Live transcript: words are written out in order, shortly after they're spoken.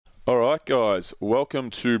right, guys. Welcome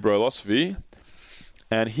to Brolosophy.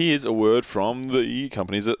 And here's a word from the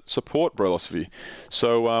companies that support Brolosophy.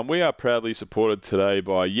 So we are proudly supported today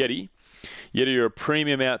by Yeti. Yeti are a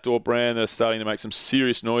premium outdoor brand that are starting to make some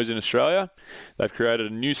serious noise in Australia. They've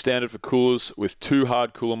created a new standard for coolers with two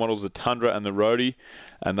hard cooler models, the Tundra and the Roadie,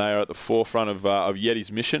 and they are at the forefront of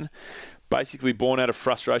Yeti's mission. Basically born out of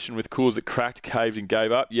frustration with coolers that cracked, caved and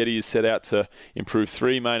gave up, Yeti is set out to improve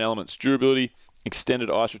three main elements: durability, extended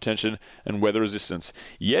ice retention and weather resistance.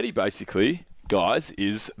 Yeti basically, guys,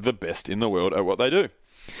 is the best in the world at what they do.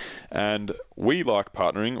 And we like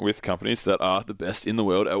partnering with companies that are the best in the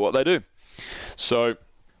world at what they do. So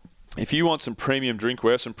if you want some premium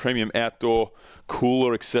drinkware, some premium outdoor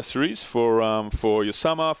cooler accessories for your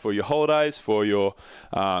summer, for your holidays, for your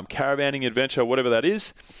caravanning adventure, whatever that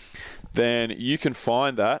is, then you can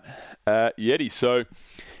find that at Yeti. So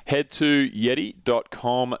head to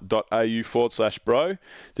yeti.com.au/bro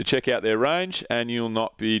to check out their range and you'll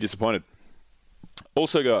not be disappointed.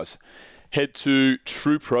 Also, guys, head to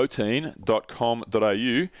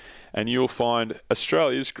trueprotein.com.au and you'll find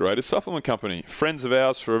Australia's greatest supplement company. Friends of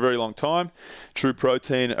ours for a very long time. True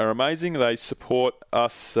Protein are amazing. They support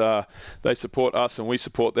us. And we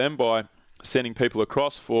support them by sending people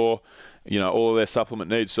across for all of their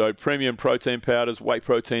supplement needs. So premium protein powders, whey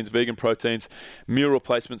proteins, vegan proteins, meal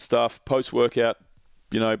replacement stuff, post-workout,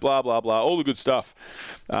 blah, blah, blah, all the good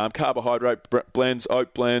stuff. Carbohydrate blends,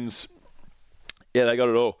 oat blends. Yeah, they got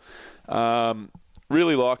it all.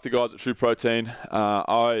 Really like the guys at True Protein.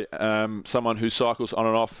 I am someone who cycles on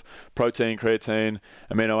and off protein, creatine,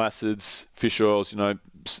 amino acids, fish oils,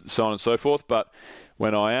 so on and so forth. But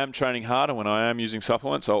when I am training hard and when I am using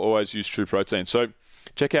supplements, I'll always use True Protein. So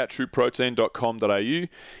check out trueprotein.com.au,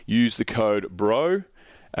 use the code BRO,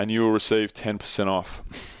 and you will receive 10% off.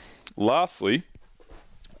 Lastly,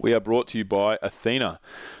 we are brought to you by Athena.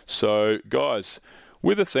 So, guys,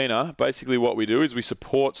 with Athena, basically what we do is we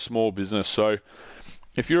support small business. So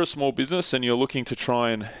if you're a small business and you're looking to try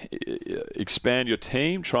and expand your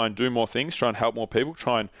team, try and do more things, try and help more people,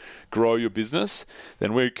 try and grow your business,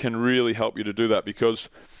 then we can really help you to do that, because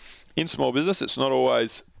in small business, it's not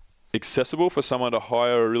always accessible for someone to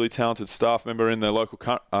hire a really talented staff member in their local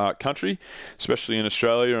country, especially in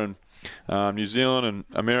Australia and New Zealand and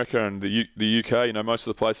America and the UK, most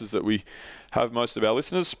of the places that we have most of our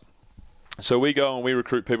listeners. So we go and we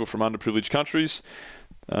recruit people from underprivileged countries,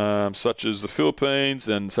 such as the Philippines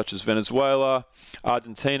and such as Venezuela.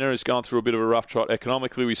 Argentina is going through a bit of a rough trot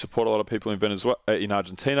economically. We support a lot of people in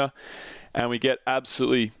Argentina, and we get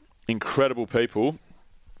absolutely incredible people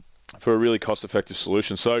for a really cost-effective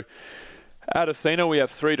solution. So at Athena, we have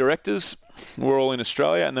 3 directors. We're all in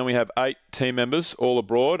Australia, and then we have 8 team members, all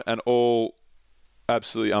abroad, and all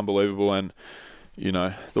absolutely unbelievable. And,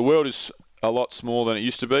 the world is a lot smaller than it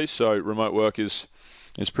used to be, so remote work is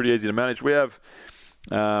pretty easy to manage. We have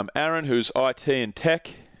Aaron, who's IT and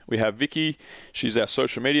tech. We have Vicky, she's our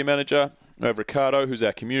social media manager. We have Ricardo, who's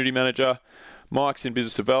our community manager. Mike's in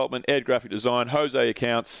business development, Ed graphic design, Jose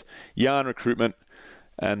accounts, Jan recruitment,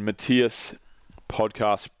 and Matthias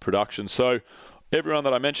podcast production. So everyone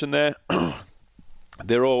that I mentioned there,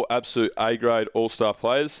 they're all absolute A-grade all-star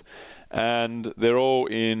players, and they're all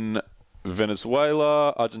in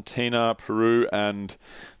Venezuela, Argentina, Peru, and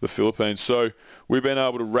the Philippines. So we've been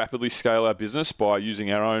able to rapidly scale our business by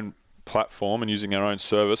using our own platform and using our own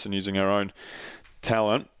service and using our own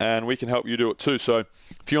talent, and we can help you do it too. So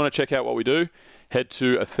if you want to check out what we do, head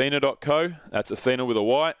to athena.co. That's Athena with a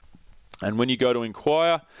Y. And when you go to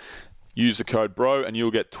inquire, use the code BRO and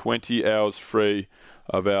you'll get 20 hours free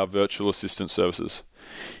of our virtual assistant services.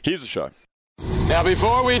 Here's the show. Now,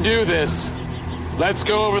 before we do this, let's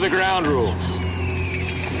go over the ground rules.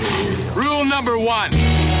 Rule number 1. No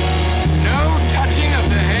touching of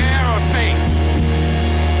the hair or face.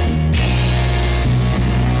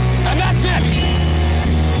 And that's it!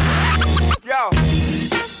 Yo!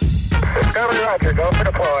 Discovery Roger, go for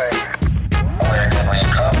deploy. Where can we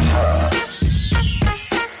come from?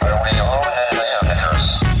 Are we all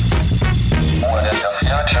aliens? What is the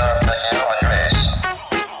future of the human race?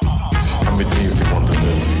 I'm beneath the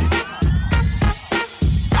continuity.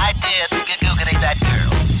 I did giggity that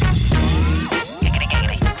girl. Giggity,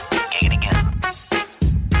 giggity, giggity, giggity.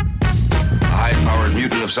 A high-powered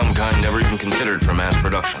mutant of some kind never even considered for mass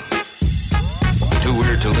production. Too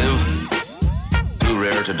weird to live, too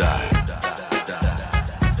rare to die.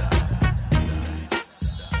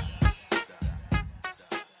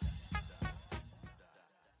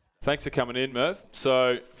 Thanks for coming in, Merv.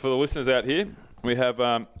 So for the listeners out here, we have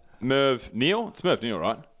Merv Neal. It's Merv Neal,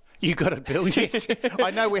 right? You got it, Bill. Yes,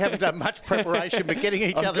 I know we haven't done much preparation, but getting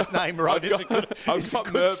each other's name right is a good. I've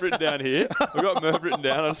got Merv written down here. I've got Merv written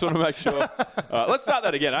down. I just want to make sure. Let's start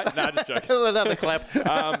that again, eh? No, just joking. Another clap.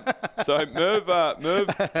 So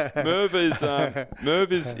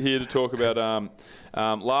Merv is here to talk about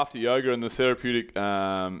laughter yoga and the therapeutic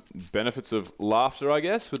benefits of laughter, I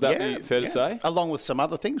guess. Would that be fair to say? Along with some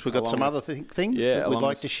other things. We've got some other things that we'd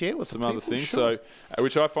like to share with some the other people. things, Sure. so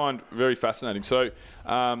which I find very fascinating. So,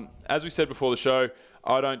 as we said before the show,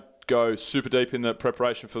 I don't go super deep in the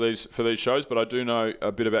preparation for these shows, but I do know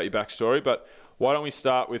a bit about your backstory. But why don't we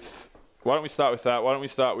start with that? Why don't we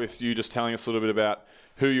start with you just telling us a little bit about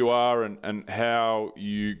who you are and how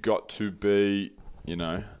you got to be,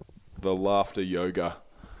 the laughter yoga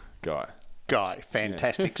guy.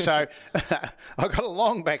 Fantastic. So I've got a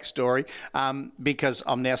long backstory because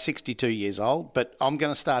I'm now 62 years old, but I'm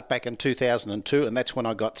going to start back in 2002, and that's when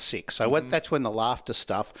I got sick. So that's when the laughter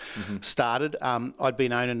stuff started. I'd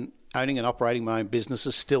been owning and operating my own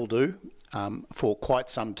businesses, still do, for quite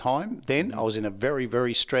some time. Then I was in a very,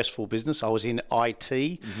 very stressful business. I was in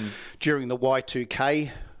IT during the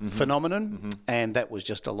Y2K phenomenon, and that was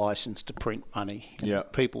just a license to print money.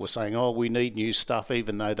 People were saying, oh, we need new stuff,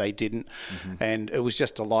 even though they didn't. And it was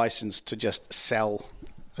just a license to just sell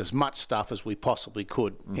as much stuff as we possibly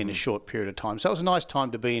could in a short period of time. So it was a nice time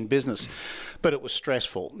to be in business, but it was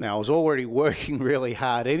stressful. Now, I was already working really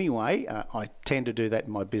hard anyway. I tend to do that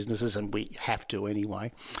in my businesses, and we have to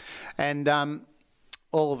anyway. And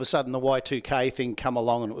all of a sudden, the Y2K thing come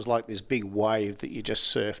along, and it was like this big wave that you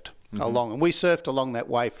just surfed along. And we surfed along that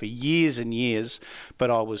wave for years and years, but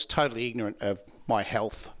I was totally ignorant of my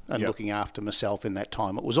health and looking after myself in that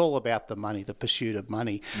time. It was all about the money, the pursuit of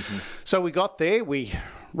money. So we got there, we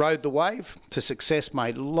rode the wave to success,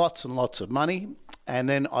 made lots and lots of money. And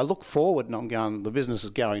then I look forward and I'm going, the business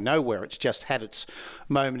is going nowhere. It's just had its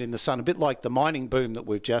moment in the sun, a bit like the mining boom that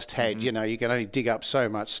we've just had. You can only dig up so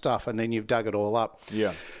much stuff and then you've dug it all up.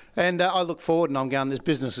 And I look forward and I'm going, this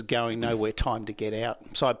business is going nowhere, time to get out.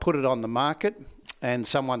 So I put it on the market, and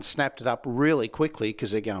someone snapped it up really quickly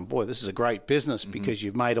because they're going, boy, this is a great business because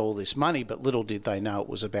you've made all this money, but little did they know it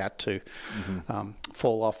was about to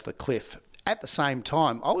fall off the cliff. At the same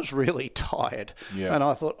time, I was really tired. And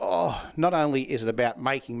I thought, not only is it about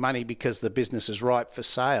making money because the business is ripe for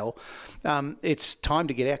sale, it's time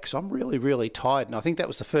to get out because I'm really, really tired. And I think that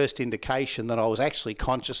was the first indication that I was actually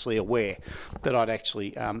consciously aware that I'd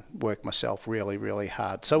actually worked myself really, really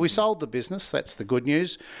hard. So we sold the business. That's the good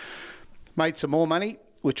news. Made some more money,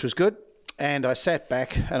 which was good. And I sat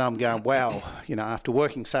back and I'm going, wow, after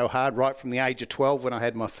working so hard right from the age of 12 when I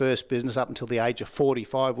had my first business up until the age of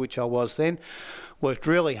 45, which I was then, worked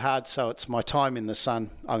really hard. So it's my time in the sun.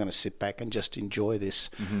 I'm going to sit back and just enjoy this.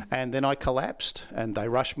 And then I collapsed and they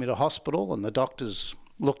rushed me to hospital and the doctors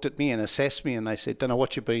looked at me and assessed me and they said, don't know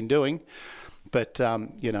what you've been doing, but,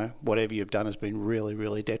 whatever you've done has been really,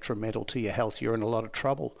 really detrimental to your health. You're in a lot of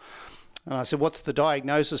trouble. And I said, what's the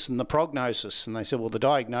diagnosis and the prognosis? And they said, well, the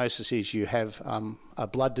diagnosis is you have a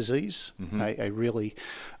blood disease, a really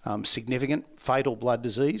significant, fatal blood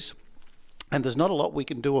disease, and there's not a lot we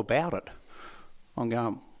can do about it. I'm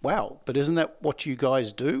going, wow, but isn't that what you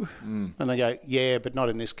guys do? And they go, yeah, but not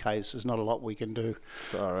in this case. There's not a lot we can do.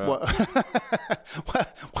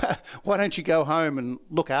 Why don't you go home and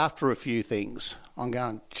look after a few things? I'm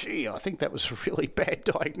going, gee, I think that was a really bad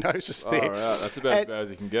diagnosis there. That's about as bad as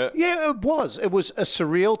you can get. Yeah, it was. It was a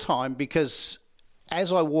surreal time because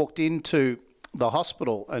as I walked into the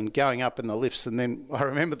hospital and going up in the lifts, and then I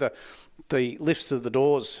remember the lifts to the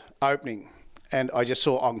doors opening, and I just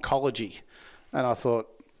saw oncology, and I thought,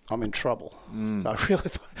 I'm in trouble. I really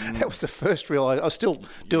thought that was the first real. I was still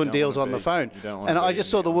doing deals on the phone, and I just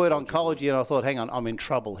saw the word oncology, and I thought, hang on, I'm in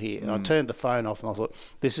trouble here. And I turned the phone off, and I thought,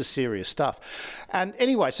 this is serious stuff. And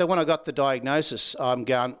anyway, so when I got the diagnosis, I'm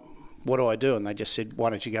going, what do I do? And they just said, why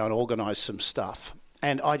don't you go and organise some stuff?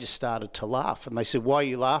 And I just started to laugh, and they said, why are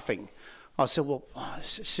you laughing? I said, well,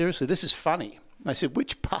 seriously, this is funny. They said,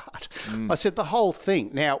 which part? I said, the whole thing.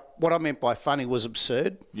 Now, what I meant by funny was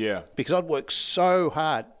absurd. Because I'd worked so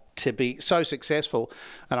hard to be so successful,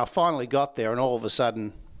 and I finally got there, and all of a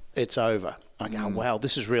sudden, it's over. I go, wow,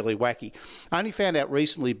 this is really wacky. I only found out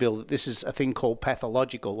recently, Bill, that this is a thing called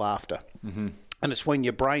pathological laughter. And it's when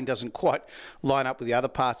your brain doesn't quite line up with the other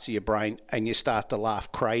parts of your brain and you start to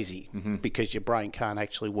laugh crazy because your brain can't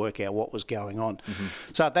actually work out what was going on.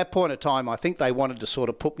 So at that point of time, I think they wanted to sort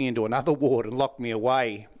of put me into another ward and lock me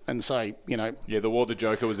away and say, Yeah, the ward the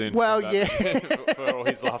Joker was in. Well, for all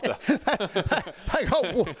his laughter.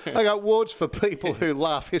 got wards for people who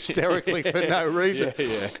laugh hysterically for no reason.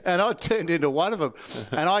 Yeah. And I turned into one of them.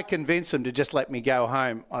 And I convinced them to just let me go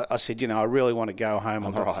home. I said, I really want to go home.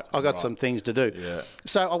 I've got some things to do. Yeah.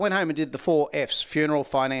 So I went home and did the 4 Fs: funeral,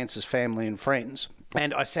 finances, family and friends.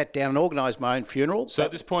 And I sat down and organised my own funeral. So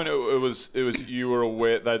at this point, it was you were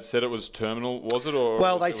aware they'd said it was terminal, was it? Or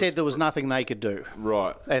well, they said there was nothing they could do.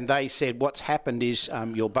 Right. And they said what's happened is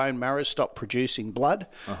your bone marrow stopped producing blood,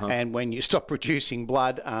 and when you stop producing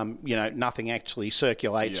blood, nothing actually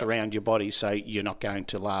circulates around your body, so you're not going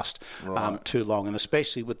to last too long. And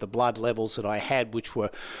especially with the blood levels that I had, which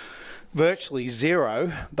were virtually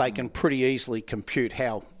zero, they can pretty easily compute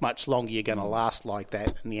how much longer you're going to last like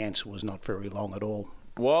that, and the answer was not very long at all.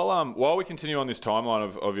 While we continue on this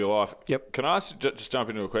timeline of your life, can I just jump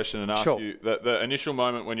into a question and ask you the initial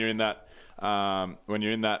moment when you're in that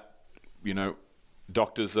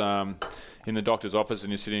doctor's in the doctor's office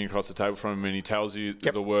and you're sitting across the table from him and he tells you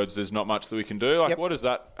the words, "There's not much that we can do." What is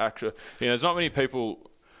that actually? There's not many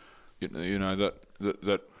people,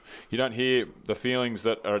 that you don't hear the feelings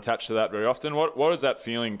that are attached to that very often. What is that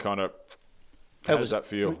feeling kind of? How does that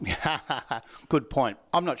feel? Good point.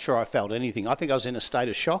 I'm not sure I felt anything. I think I was in a state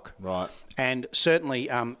of shock. Right. And certainly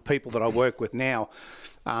people that I work with now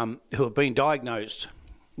who have been diagnosed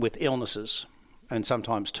with illnesses and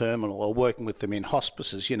sometimes terminal, or working with them in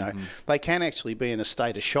hospices, they can actually be in a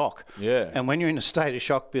state of shock. Yeah. And when you're in a state of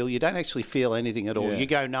shock, Bill, you don't actually feel anything at all. Yeah. You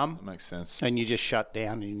go numb. That makes sense. And you just shut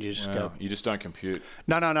down and you just go. You just don't compute.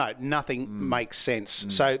 No. Nothing makes sense.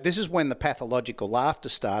 So this is when the pathological laughter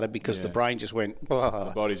started, because the brain just went, "Ugh."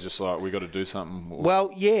 The body's just like, we got to do something.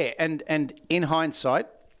 Well, yeah. And in hindsight,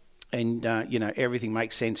 and, everything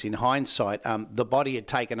makes sense in hindsight, the body had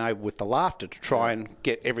taken over with the laughter to try and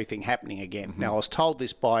get everything happening again. Now, I was told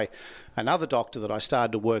this by another doctor that I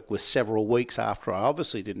started to work with several weeks after I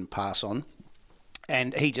obviously didn't pass on.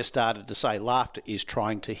 And he just started to say, laughter is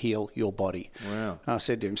trying to heal your body. Wow. I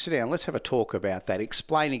said to him, sit down, let's have a talk about that.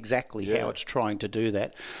 Explain exactly how it's trying to do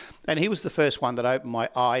that. And he was the first one that opened my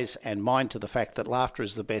eyes and mind to the fact that laughter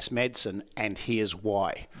is the best medicine, and here's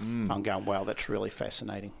why. I'm going, wow, that's really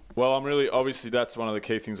fascinating. Well, obviously that's one of the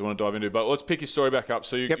key things I want to dive into. But let's pick your story back up.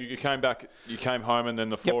 So you came back, you came home, and then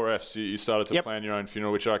the 4 Fs, you started to plan your own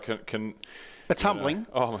funeral, which I can it's humbling.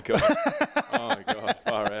 Oh, my God.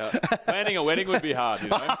 Far out. Planning a wedding would be hard,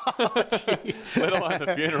 let alone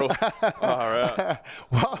the funeral. Far out.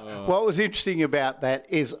 What was interesting about that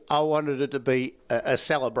is I wanted it to be a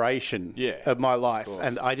celebration of my life.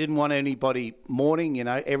 And I didn't want anybody mourning,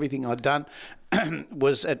 everything I'd done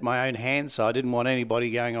was at my own hands, so I didn't want anybody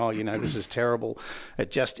going, this is terrible. It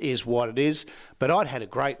just is what it is. But I'd had a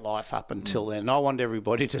great life up until then, and I wanted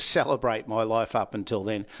everybody to celebrate my life up until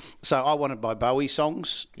then. So I wanted my Bowie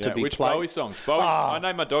songs to be which played. Bowie songs? I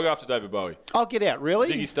named my dog after David Bowie. I'll get out, really?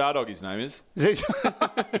 Ziggy Stardog, his name is.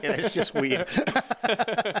 It's just weird.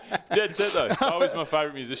 Dead set, though. Bowie's my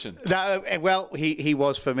favourite musician. No, well, he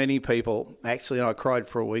was for many people, actually, and I cried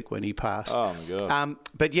for a week when he passed. Oh, my God.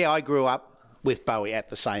 But, yeah, I grew up with Bowie at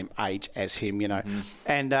the same age as him,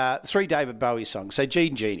 and 3 David Bowie songs. So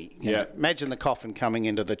Gene Genie, imagine the coffin coming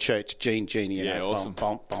into the church, Gene Genie, awesome.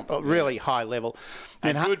 Bom, bom, bom, really high level.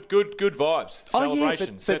 And good vibes.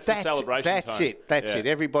 Celebration. But Sets the celebration that's tone. That's it.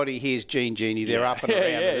 Everybody hears Gene Genie. They're up and around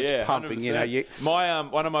and it's pumping.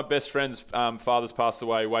 100%. One of my best friends' fathers passed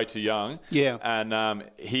away way too young. Yeah. And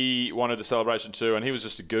he wanted a celebration too, and he was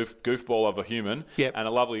just a goofball of a human and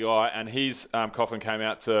a lovely guy. And his coffin came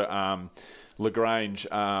out to LaGrange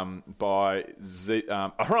by Z.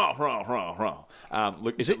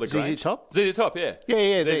 Is it ZZ Top? ZZ Top, yeah.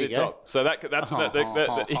 Yeah, there you go. So that's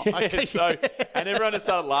okay. So and everyone just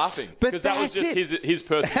started laughing because that was just his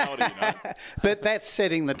personality, But that's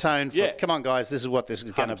setting the tone for, come on, guys, this is what this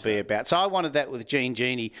is going to be about. So I wanted that with Gene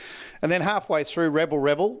Genie. And then halfway through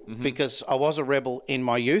Rebel, because I was a rebel in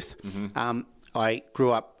my youth. I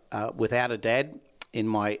grew up without a dad in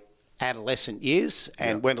my adolescent years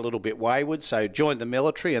and went a little bit wayward, so joined the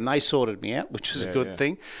military and they sorted me out, which was a good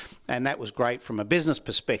thing. And that was great from a business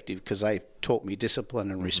perspective because they taught me discipline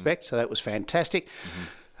and respect, so that was fantastic.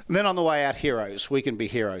 And then on the way out, heroes. We can be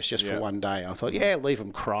heroes just for one day. I thought, leave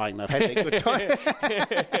them crying. They've had their good time.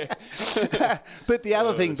 But the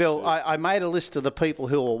other thing, Bill, I made a list of the people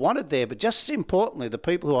who were wanted there, but just as importantly, the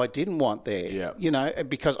people who I didn't want there.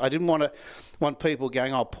 Because I didn't want people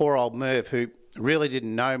going, oh, poor old Merv, who really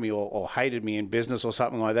didn't know me or hated me in business or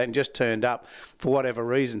something like that and just turned up for whatever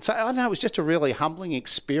reason. So I don't know, it was just a really humbling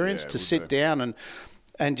experience to sit down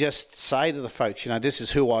and just say to the folks, this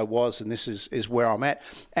is who I was and this is where I'm at.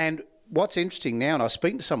 And what's interesting now, and I was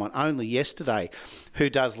speaking to someone only yesterday who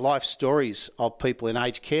does life stories of people in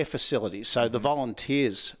aged care facilities. So the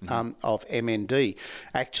volunteers of MND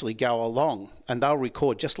actually go along and they'll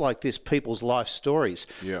record, just like this, people's life stories.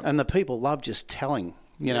 Yeah. And the people love just telling,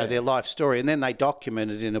 their life story, and then they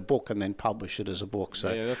document it in a book and then publish it as a book.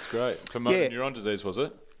 So Yeah, that's great. For motor neuron disease, was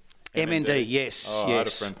it? MND, yes. Oh, yes. I had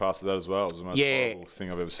a friend pass with that as well. It was the most horrible thing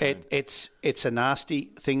I've ever seen. It's a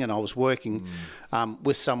nasty thing, and I was working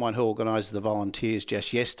with someone who organised the volunteers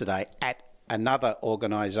just yesterday at another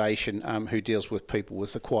organisation who deals with people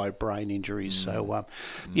with acquired brain injuries. So,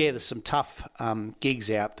 there's some tough gigs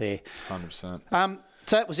out there. 100%.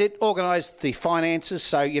 So that was it. Organised the finances.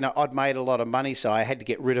 So, I'd made a lot of money, so I had to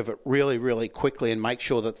get rid of it really, really quickly and make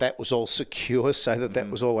sure that was all secure, so that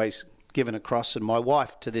was always given across. And my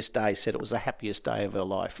wife to this day said it was the happiest day of her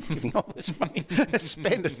life, giving all this money.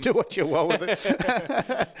 Spend it, do what you will with it.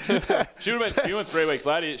 She would have been spewing 3 weeks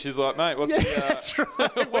later. She's like, mate, what's that's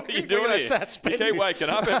right. what are you doing here? You keep waking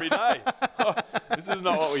up every day. This is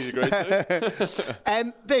not what we agreed to.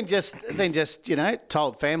 And then just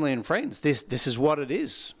told family and friends, this is what it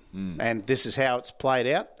is. And this is how it's played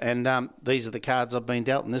out, and these are the cards I've been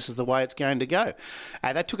dealt, and this is the way it's going to go.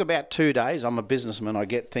 And that took about 2 days. I'm a businessman. I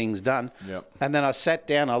get things done. Yep. And then I sat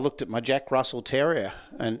down, I looked at my Jack Russell Terrier,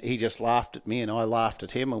 and he just laughed at me, and I laughed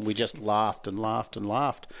at him, and we just laughed and laughed and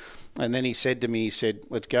laughed. And then he said to me,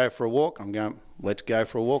 let's go for a walk. I'm going, let's go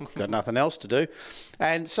for a walk. Got nothing else to do.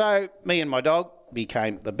 And so me and my dog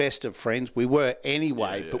became the best of friends. We were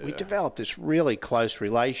anyway, but we developed this really close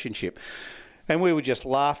relationship. And we would just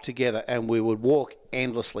laugh together, and we would walk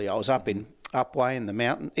endlessly. I was up way in the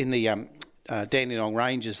mountain, in the Dandenong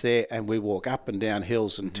Ranges there, and we walk up and down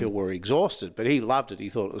hills until we're exhausted. But he loved it. He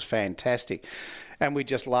thought it was fantastic. And we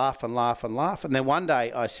just laugh and laugh and laugh. And then one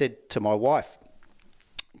day I said to my wife,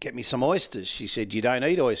 get me some oysters. She said, you don't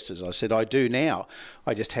eat oysters. I said, I do now.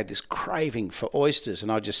 I just had this craving for oysters,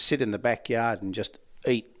 and I just sit in the backyard and just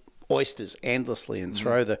eat oysters endlessly and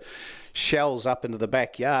throw the shells up into the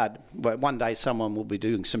backyard. But one day someone will be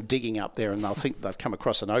doing some digging up there, and they'll think they've come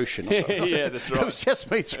across an ocean or something. Yeah, that's right. It was just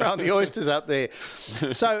me throwing the oysters up there.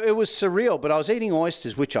 So it was surreal, but I was eating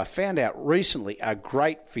oysters, which I found out recently are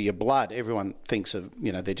great for your blood. Everyone thinks of,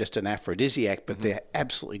 they're just an aphrodisiac, but they're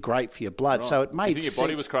absolutely great for your blood. Right. So it made you think your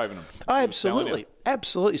body was craving them? Oh, absolutely.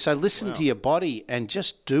 Absolutely. So listen to your body and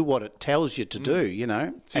just do what it tells you to do,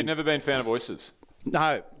 So you've never been a fan of oysters?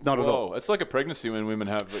 No, not at all. It's like a pregnancy when women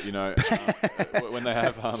have, when they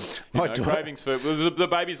have daughter- cravings for... The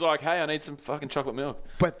baby's like, hey, I need some fucking chocolate milk.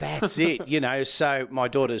 But that's it, So my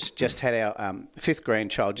daughter's just had our fifth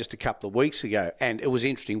grandchild just a couple of weeks ago, and it was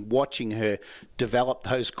interesting watching her develop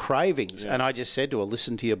those cravings. Yeah. And I just said to her,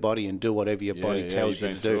 listen to your body and do whatever your body tells you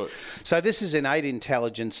to do. So this is innate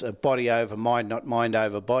intelligence of body over mind, not mind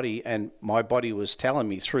over body. And my body was telling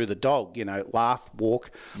me through the dog, laugh,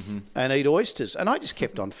 walk, and eat oysters. And I just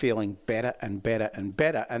kept on feeling better and better and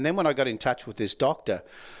better. And then when I got in touch with this doctor,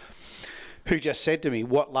 who just said to me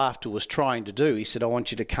what laughter was trying to do, he said, I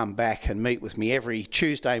want you to come back and meet with me every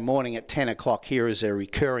Tuesday morning at 10 o'clock. Here is a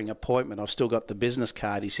recurring appointment. I've still got the business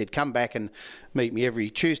card. He said, come back and meet me every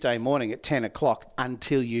Tuesday morning at 10 o'clock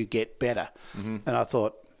until you get better. And I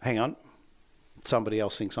thought, hang on, somebody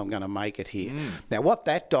else thinks I'm going to make it here. Now, what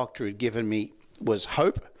that doctor had given me was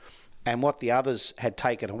hope, and what the others had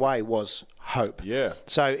taken away was hope. Yeah.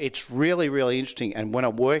 So it's really, really interesting. And when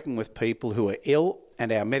I'm working with people who are ill,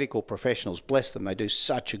 and our medical professionals, bless them, they do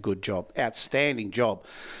such a good job, outstanding job.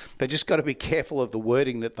 They just got to be careful of the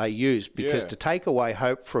wording that they use, because to take away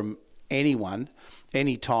hope from anyone,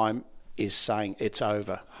 anytime, is saying it's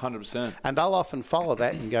over. 100%. And they'll often follow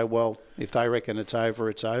that and go, well, if they reckon it's over,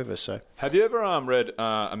 it's over. So, have you ever read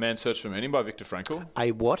A Man's Search for Meaning by Viktor Frankl?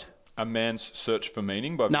 A what? A Man's Search for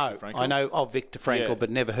Meaning by Viktor Frankl. No, I know of Viktor Frankl, but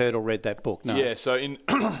never heard or read that book. No. Yeah, so in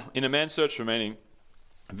A Man's Search for Meaning,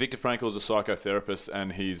 Viktor Frankl is a psychotherapist,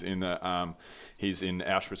 and he's in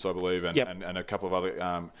Auschwitz, I believe, and a couple of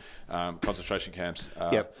other concentration camps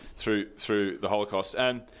through the Holocaust.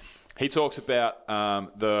 And he talks about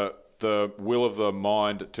the will of the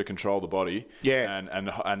mind to control the body,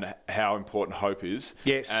 and how important hope is.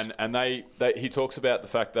 Yes. And he talks about the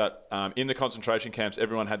fact that in the concentration camps,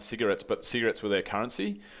 everyone had cigarettes, but cigarettes were their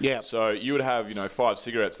currency. Yeah. So you would have 5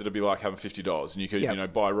 cigarettes that'd be like having $50, and you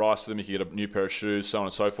could buy rice with them, you could get a new pair of shoes, so on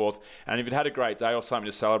and so forth. And if you'd had a great day or something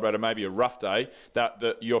to celebrate, or maybe a rough day, that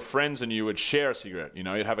your friends and you would share a cigarette.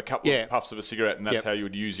 You'd have a couple of puffs of a cigarette, and that's how you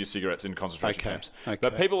would use your cigarettes in concentration camps. Okay.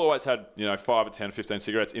 But people always had 5 or 10 or 15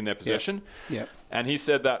 cigarettes in their possession. Yep. And he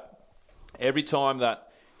said that every time that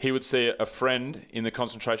he would see a friend in the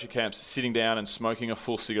concentration camps sitting down and smoking a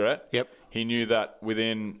full cigarette, he knew that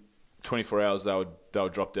within 24 hours they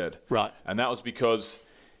would drop dead. Right. And that was because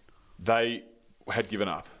they had given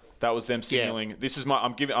up. That was them signaling, "This is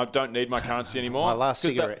I don't need my currency anymore." My last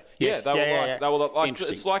cigarette. Yes. They were like,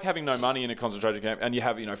 Interesting. it's like having no money in a concentration camp, and you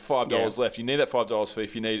have $5 left. You need that $5 for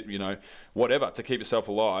if you need whatever to keep yourself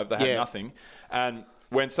alive. They had nothing, and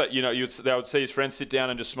when they would see his friends sit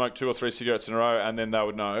down and just smoke 2 or 3 cigarettes in a row, and then they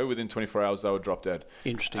would know within 24 hours they would drop dead.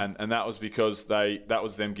 Interesting. And that was because that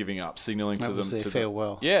was them giving up, signaling to them. That was their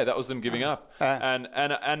farewell. Yeah, that was them giving up.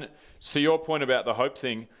 And so your point about the hope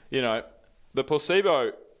thing, the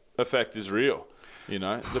placebo effect is real.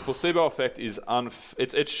 The placebo effect is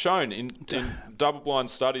it's shown in double-blind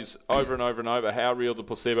studies over and over and over how real the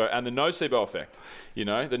placebo and the nocebo effect.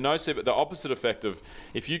 The opposite effect of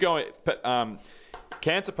if you go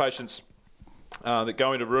cancer patients that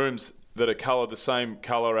go into rooms that are coloured the same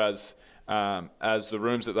colour as the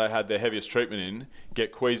rooms that they had their heaviest treatment in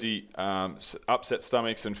get queasy, upset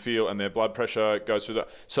stomachs and their blood pressure goes through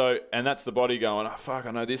and that's the body going, "Oh, fuck,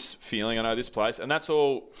 I know this feeling, I know this place," and that's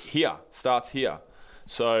all starts here.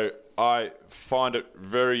 So I find it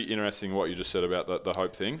very interesting what you just said about the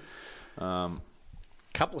hope thing.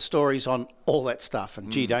 Couple of stories on all that stuff,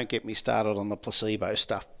 and gee, don't get me started on the placebo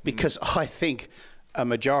stuff, because I think a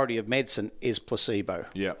majority of medicine is placebo.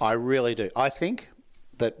 Yeah. I really do. I think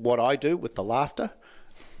that what I do with the laughter,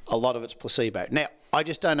 a lot of it's placebo. Now, I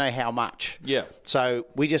just don't know how much. Yeah. So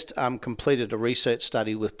we just completed a research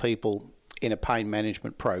study with people in a pain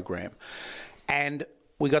management program, and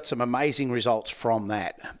we got some amazing results from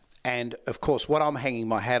that. And, of course, what I'm hanging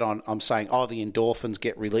my hat on, I'm saying, the endorphins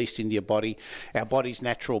get released into your body. Our body's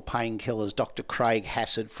natural painkillers, Dr. Craig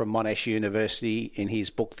Hassard from Monash University, in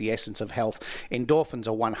his book, The Essence of Health, endorphins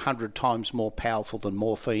are 100 times more powerful than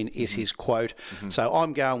morphine, is his quote. So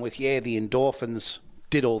I'm going with, the endorphins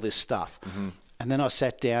did all this stuff. And then I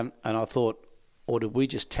sat down and I thought, or did we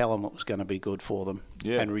just tell them it was going to be good for them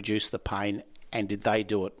and reduce the pain? And did they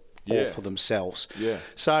do it all for themselves? Yeah.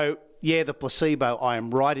 So... the placebo, I am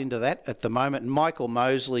right into that at the moment. And Michael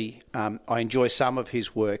Mosley, I enjoy some of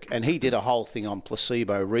his work, and he did a whole thing on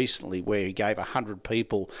placebo recently where he gave 100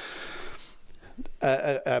 people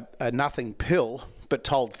a nothing pill, but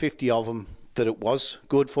told 50 of them that it was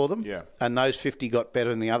good for them. Yeah. And those 50 got better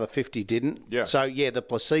and the other 50 didn't. Yeah. So, the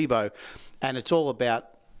placebo. And it's all about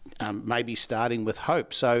maybe starting with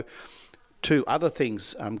hope. So 2 other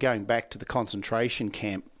things, going back to the concentration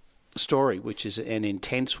camp story, which is an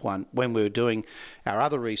intense one, when we were doing our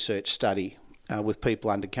other research study with people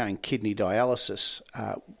undergoing kidney dialysis,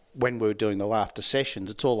 when we were doing the laughter sessions,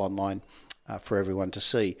 it's all online for everyone to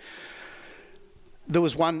see. There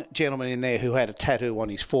was one gentleman in there who had a tattoo on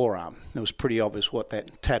his forearm. It was pretty obvious what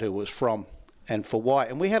that tattoo was from and for why.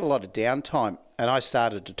 And we had a lot of downtime, and I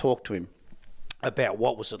started to talk to him about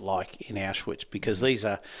what was it like in Auschwitz, because these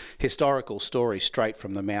are historical stories straight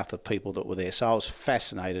from the mouth of people that were there. So I was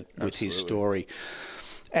fascinated with his story.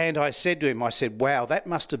 And I said to him, wow, that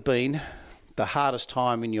must have been the hardest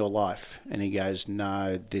time in your life. And he goes,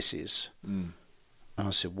 no, this is. And I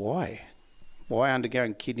said, why? Why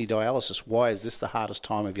undergoing kidney dialysis? Why is this the hardest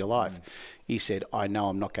time of your life? He said, I know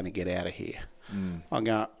I'm not going to get out of here. I'm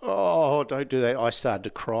going, oh, don't do that. I started to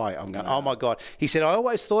cry. I'm going, oh, my God. He said, I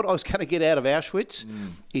always thought I was going to get out of Auschwitz.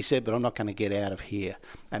 He said, but I'm not going to get out of here.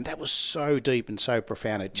 And that was so deep and so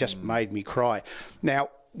profound. It just made me cry.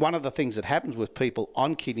 Now, one of the things that happens with people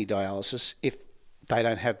on kidney dialysis, if they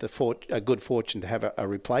don't have a good fortune to have a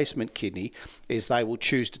replacement kidney, is they will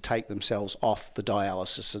choose to take themselves off the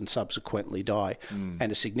dialysis and subsequently die.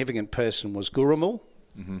 And a significant person was Gurumul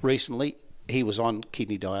recently. He was on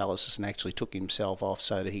kidney dialysis and actually took himself off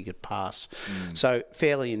so that he could pass. So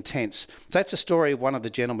fairly intense. So that's a story of one of the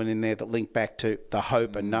gentlemen in there that linked back to the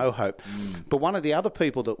hope and no hope. But one of the other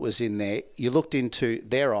people that was in there, you looked into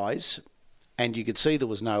their eyes and you could see there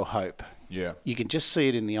was no hope. Yeah. You can just see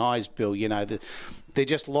it in the eyes, Bill. They're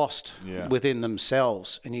just lost within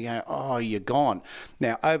themselves. And you go, oh, you're gone.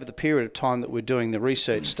 Now, over the period of time that we're doing the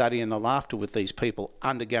research study and the laughter with these people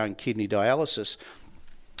undergoing kidney dialysis,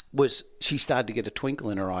 she started to get a twinkle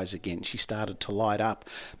in her eyes again. She started to light up.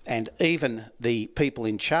 And even the people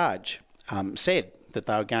in charge said that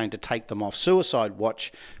they were going to take them off suicide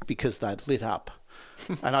watch because they'd lit up.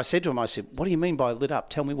 And I said to them, what do you mean by lit up?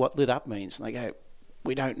 Tell me what lit up means. And they go,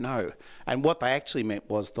 we don't know. And what they actually meant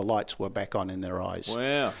was the lights were back on in their eyes.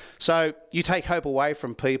 Wow. So you take hope away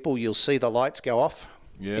from people, you'll see the lights go off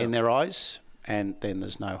in their eyes. and then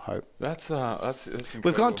there's no hope. That's incredible.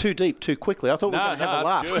 We've gone too deep too quickly. I thought we were going to have a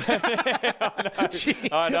laugh.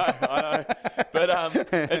 Good. I know. But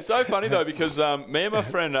it's so funny though, because me and my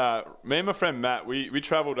friend Matt, we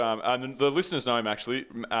travelled. And the listeners know him actually.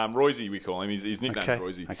 Roisey, we call him. His nickname's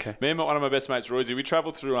Roisey. Okay. Me and one of my best mates, Roisey, we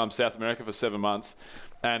travelled through South America for 7 months,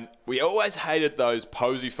 and we always hated those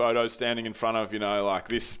posy photos standing in front of like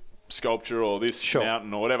this sculpture or this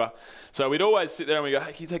mountain or whatever. So we'd always sit there and we go,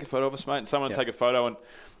 "Hey, can you take a photo of us, mate?" And someone would take a photo, and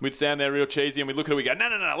we'd stand there real cheesy, and we'd look at it, we go,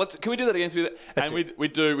 no, can we do that again? Can we do that?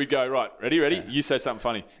 And we'd go, right, ready? Yeah. You say something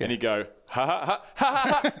funny. Yeah. And he'd go, ha, ha, ha, ha,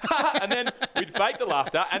 ha, ha, ha, and then we'd fake the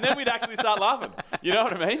laughter, and then we'd actually start laughing. You know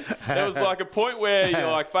what I mean? There was like a point where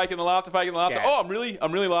you're like faking the laughter. Yeah. Oh, I'm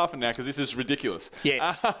really laughing now because this is ridiculous.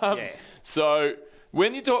 Yes. So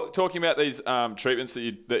when you're talking about these treatments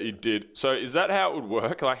that you did, so is that how it would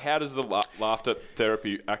work? Like, how does the laughter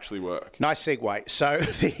therapy actually work? Nice segue. So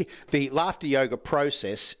the laughter yoga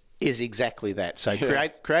process is exactly that. So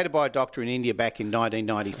created by a doctor in India back in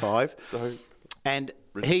 1995. And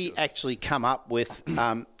he actually come up with,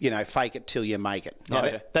 fake it till you make it.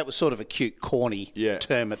 Now, that was sort of a cute, corny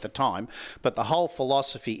term at the time. But the whole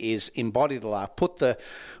philosophy is embody the laugh, put the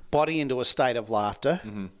body into a state of laughter,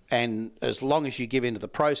 and as long as you give into the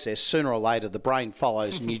process, sooner or later the brain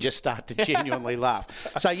follows and you just start to genuinely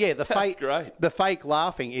laugh. So the fake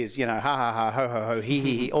laughing is, ha ha ha, ho ho ho,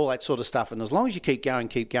 he, all that sort of stuff. And as long as you keep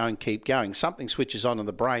going, something switches on in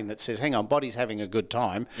the brain that says, hang on, body's having a good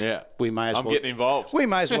time. Yeah. I'm getting involved. We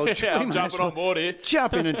may as well I'm jumping on board here.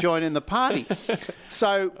 Jump in and join in the party.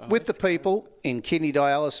 So with the people in kidney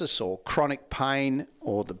dialysis or chronic pain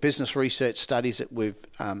or the business research studies that we've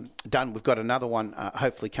done, we've got another one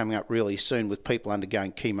hopefully coming up really soon with people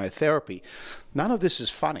undergoing chemotherapy. None of this is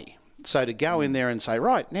funny. So to go in there and say,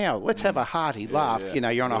 right, now let's have a hearty laugh,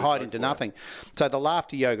 you're on a hide into nothing. So the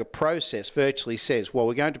laughter yoga process virtually says, well,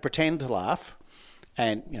 we're going to pretend to laugh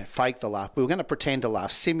and fake the laugh. We're going to pretend to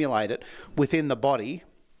laugh, simulate it within the body,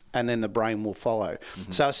 and then the brain will follow.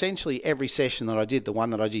 So essentially every session that I did, the one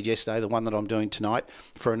that I did yesterday, the one that I'm doing tonight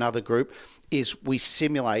for another group, is we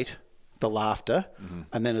simulate the laughter,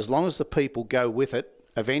 and then as long as the people go with it,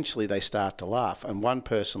 eventually they start to laugh. And one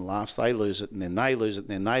person laughs, they lose it, and then they lose it, and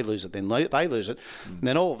then they lose it, then they lose it. And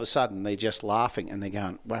then all of a sudden they're just laughing and they're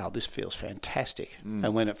going, wow, this feels fantastic.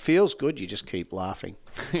 And when it feels good, you just keep laughing.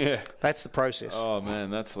 Yeah. That's the process. Oh, man,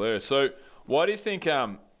 that's hilarious. So why do you think...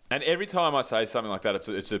 and every time I say something like that,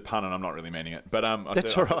 it's a pun, and I'm not really meaning it. But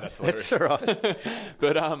that's all right. That's all right.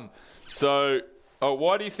 But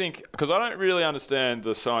why do you think? Because I don't really understand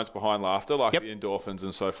the science behind laughter, like the endorphins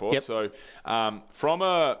and so forth. So, from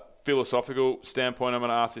a philosophical standpoint, I'm going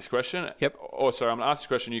to ask this question. I'm going to ask this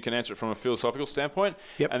question. You can answer it from a philosophical standpoint,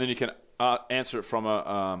 and then you can answer it from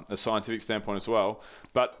a scientific standpoint as well.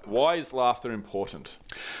 But why is laughter important?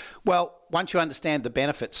 Well, once you understand the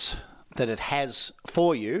benefits that it has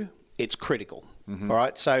for you, it's critical. All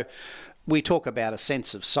right. So we talk about a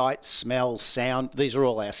sense of sight, smell, sound. These are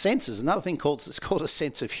all our senses. Another thing it's called a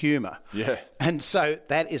sense of humour. Yeah. And so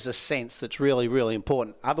that is a sense that's really, really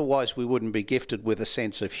important. Otherwise, we wouldn't be gifted with a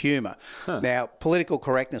sense of humour. Now, political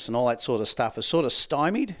correctness and all that sort of stuff is sort of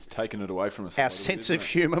stymied. It's taken it away from us. Our sense of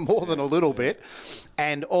humour more than a little bit.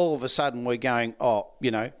 And all of a sudden we're going,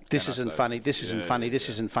 this isn't funny, this isn't funny, this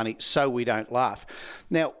isn't funny, so we don't laugh.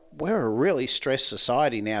 Now, we're a really stressed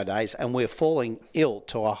society nowadays, and we're falling ill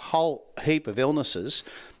to a whole heap of illnesses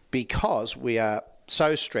because we are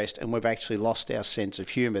so stressed and we've actually lost our sense of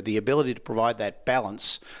humour, the ability to provide that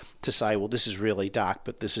balance to say, well, this is really dark,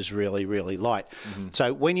 but this is really, really light.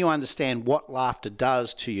 So when you understand what laughter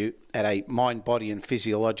does to you at a mind, body and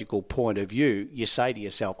physiological point of view, you say to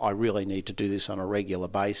yourself, I really need to do this on a regular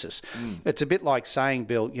basis. It's a bit like saying,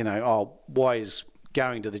 Bill, why is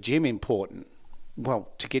going to the gym important?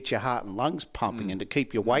 Well, to get your heart and lungs pumping and to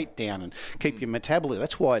keep your weight down and keep your metabolism.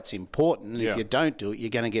 That's why it's important. And if you don't do it, you're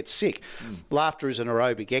going to get sick. Laughter is an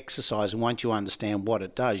aerobic exercise, and once you understand what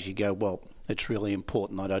it does, you go, well, it's really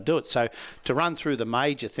important that I do it. So to run through the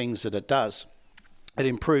major things that it does, it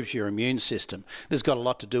improves your immune system. This has got a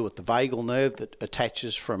lot to do with the vagal nerve that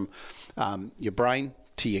attaches from your brain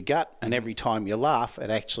to your gut, and every time you laugh, it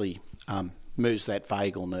actually moves that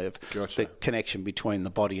vagal nerve, the connection between the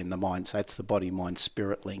body and the mind. So that's the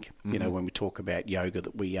body-mind-spirit link, when we talk about yoga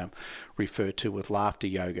that we refer to with laughter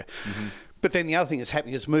yoga. But then the other thing that's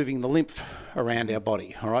happening is moving the lymph around our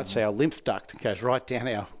body, all right? So our lymph duct goes right down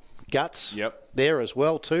our guts there as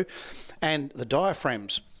well too. And the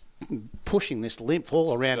diaphragm's pushing this lymph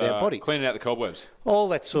all around our body. Cleaning out the cobwebs. All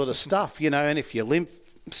that sort of stuff, and if your lymph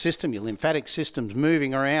system, your lymphatic system's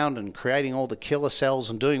moving around and creating all the killer cells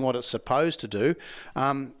and doing what it's supposed to do,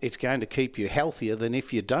 it's going to keep you healthier than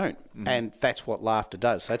if you don't. And that's what laughter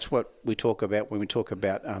does. That's what we talk about when we talk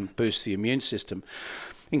about boost the immune system.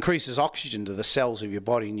 Increases oxygen to the cells of your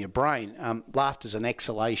body and your brain. Laughter's an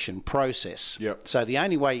exhalation process. Yep. So the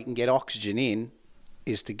only way you can get oxygen in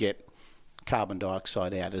is to get carbon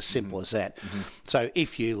dioxide out, as simple as that. So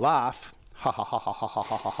if you laugh, ha ha ha ha ha ha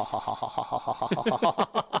ha ha ha ha ha ha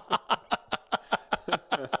ha.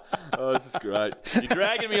 Oh, this is great. You're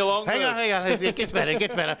dragging me along. Hang on. It gets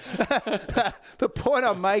better. The point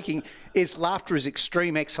I'm making is laughter is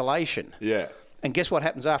extreme exhalation. Yeah. And guess what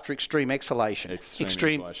happens after extreme exhalation?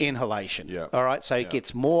 Extreme inhalation. Yeah. All right. So it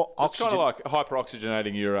gets more It's oxygen. kind of like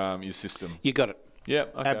hyperoxygenating your system. You got it. Yeah.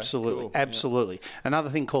 Okay, Absolutely. cool. Absolutely. Another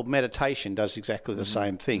thing called meditation does exactly the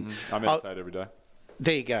same thing. I meditate every day.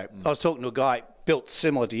 There you go. I was talking to a guy built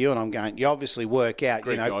similar to you, and I'm going, you obviously work out.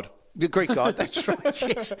 Greek god. The Greek god, that's right.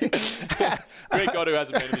 Yes. Greek god who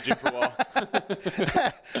hasn't been in the gym for a while.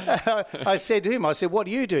 I said to him, what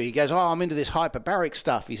do you do? He goes, I'm into this hyperbaric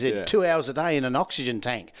stuff. He said, 2 hours a day in an oxygen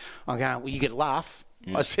tank. I'm going, well, you get a laugh.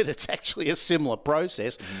 Yeah. I said, it's actually a similar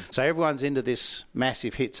process. So everyone's into this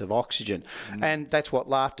massive hits of oxygen. And that's what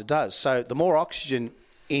laughter does. So the more oxygen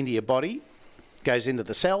into your body goes into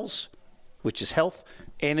the cells, which is health,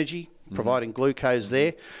 energy, providing glucose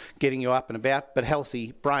there, getting you up and about, but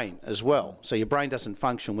healthy brain as well. So your brain doesn't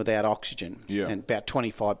function without oxygen. Yeah. And about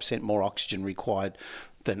 25% more oxygen required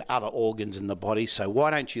than other organs in the body. So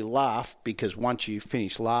why don't you laugh? Because once you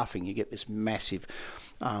finish laughing, you get this massive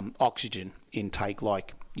oxygen intake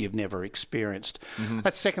like you've never experienced.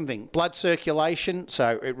 That's the second thing. Blood circulation.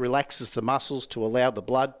 So it relaxes the muscles to allow the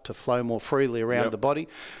blood to flow more freely around the body,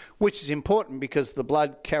 which is important because the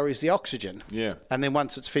blood carries the oxygen. Yeah. And then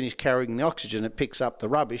once it's finished carrying the oxygen, it picks up the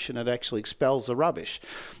rubbish and it actually expels the rubbish.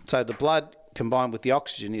 So the blood combined with the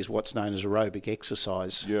oxygen is what's known as aerobic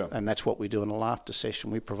exercise. Yeah. And that's what we do in a laughter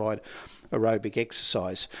session. We provide aerobic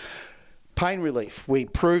exercise. Pain relief. We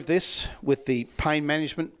proved this with the pain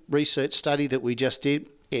management research study that we just did.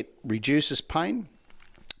 It reduces pain.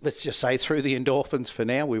 Let's just say through the endorphins for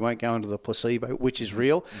now. We won't go into the placebo, which is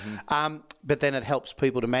real. But then it helps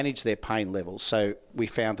people to manage their pain levels. So we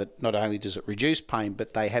found that not only does it reduce pain,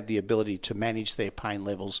 but they have the ability to manage their pain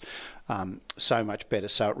levels so much better.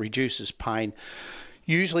 So it reduces pain.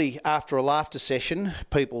 Usually after a laughter session,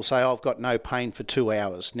 people say, I've got no pain for 2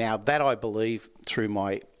 hours. Now that I believe through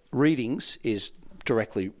my readings is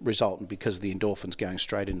directly resultant because of the endorphins going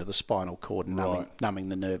straight into the spinal cord and numbing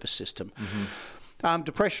the nervous system.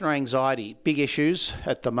 Depression or anxiety, big issues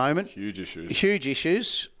at the moment. Huge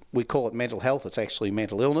issues. We call it mental health. It's actually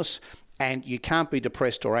mental illness. And you can't be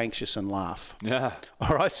depressed or anxious and laugh. Yeah.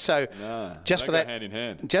 All right. So just for that, hand in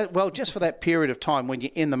hand. Just for that period of time when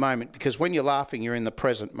you're in the moment, because when you're laughing, you're in the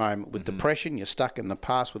present moment. With depression, you're stuck in the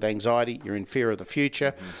past. With anxiety, you're in fear of the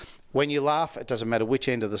future. When you laugh, it doesn't matter which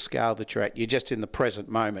end of the scale that you're at. You're just in the present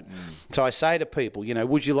moment. So I say to people,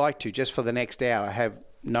 would you like to, just for the next hour, have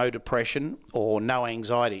no depression or no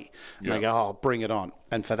anxiety? And they go, bring it on.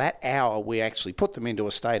 And for that hour, we actually put them into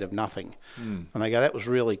a state of nothing. And they go, that was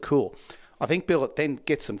really cool. I think, Bill, it then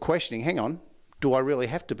gets them questioning, hang on, do I really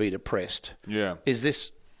have to be depressed? Yeah. Is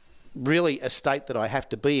this really a state that I have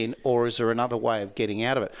to be in, or is there another way of getting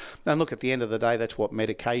out of it? And look, at the end of the day, that's what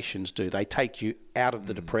medications do. They take you out of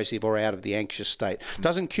the depressive or out of the anxious state.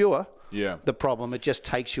 Doesn't cure the problem. It just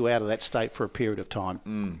takes you out of that state for a period of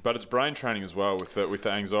time. But it's brain training as well with the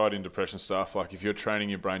anxiety and depression stuff. Like if you're training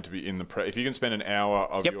your brain to be in the if you can spend an hour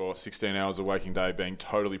of your 16 hours of waking day being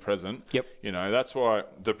totally present, that's why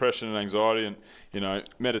depression and anxiety and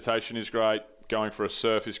meditation is great. Going for a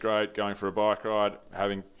surf is great. Going for a bike ride,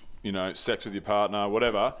 having sex with your partner,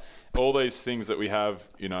 whatever. All these things that we have,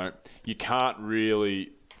 you can't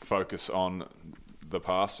really focus on the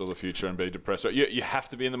past or the future and be depressed. You have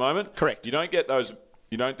to be in the moment. Correct. You don't get those.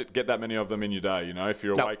 You don't get that many of them in your day. If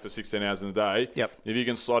you're awake for 16 hours in the day, if you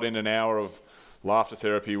can slot in an hour of laughter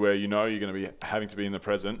therapy where you're going to be having to be in the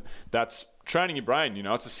present, that's training your brain.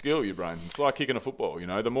 It's a skill. Your brain. It's like kicking a football.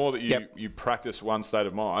 The more that you practice one state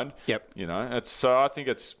of mind, I think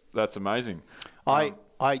that's amazing.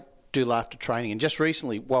 I do laughter training, and just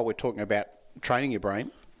recently, while we're talking about training your brain,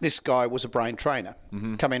 this guy was a brain trainer,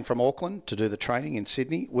 come in from Auckland to do the training in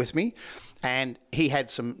Sydney with me, and he had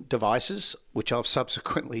some devices, which I've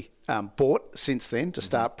subsequently bought since then to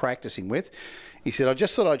start practicing with. He said, I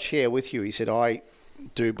just thought I'd share with you. He said, I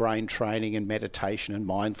do brain training and meditation and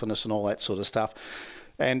mindfulness and all that sort of stuff.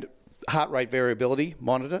 And heart rate variability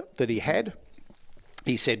monitor that he had,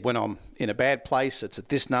 he said, when I'm in a bad place, it's at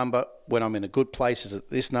this number. when I'm in a good place, it's at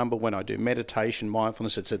this number. When I do meditation,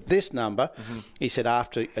 mindfulness, it's at this number. Mm-hmm. He said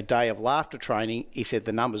after a day of laughter training, he said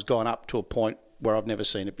the number's gone up to a point where I've never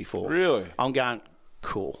seen it before. Really? I'm going,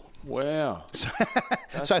 cool. Wow.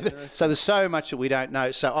 So there's so much that we don't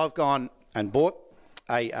know. So I've gone and bought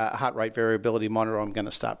a heart rate variability monitor. I'm going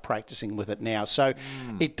to start practicing with it now. So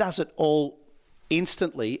it does it all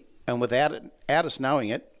instantly and without us knowing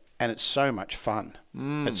it. And it's so much fun.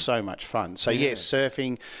 It's so much fun. So, yes,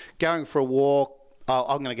 surfing, going for a walk.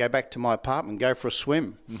 I'm going to go back to my apartment and go for a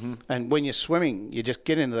swim. Mm-hmm. And when you're swimming, you just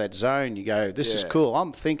get into that zone. You go, this is cool.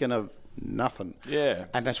 I'm thinking of nothing. Yeah.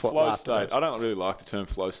 And that's what flow laughter state. does. I don't really like the term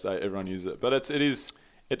flow state. Everyone uses it. But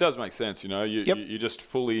it does make sense, you know. You're just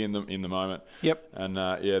fully in the moment. Yep. And,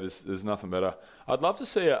 there's nothing better. I'd love to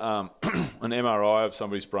see an MRI of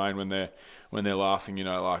somebody's brain when they're laughing, you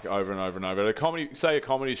know, like over and over and over. At a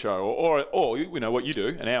comedy show, or you know what you do,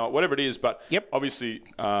 an hour, whatever it is. But obviously,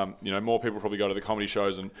 you know, more people probably go to the comedy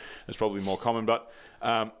shows, and it's probably more common. But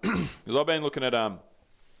because I've been looking at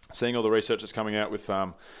seeing all the research that's coming out with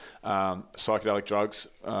psychedelic drugs,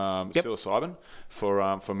 psilocybin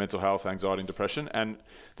for mental health, anxiety, and depression, and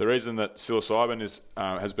the reason that psilocybin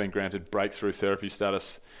has been granted breakthrough therapy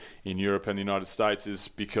status in Europe and the United States is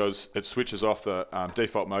because it switches off the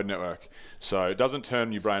default mode network. So it doesn't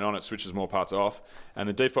turn your brain on, it switches more parts off. And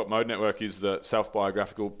the default mode network is the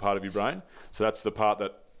self-biographical part of your brain. So that's the part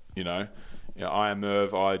that, you know, I am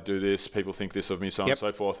Merv, I do this, people think this of me, so on and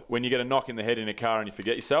so forth. When you get a knock in the head in a car and you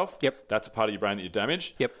forget yourself, that's a part of your brain that you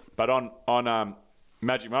damaged. But on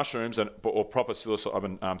magic mushrooms or proper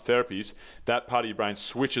psilocybin therapies, that part of your brain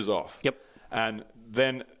switches off. And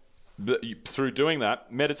then through doing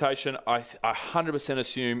that, meditation, I 100%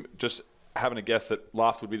 assume, just having a guess that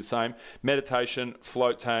laughs would be the same. Meditation,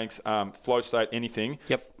 float tanks, flow state, anything.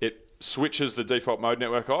 It switches the default mode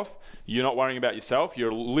network off. You're not worrying about yourself.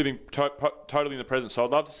 You're living totally in the present. So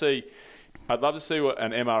I'd love to see what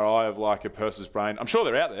an MRI of like a person's brain. I'm sure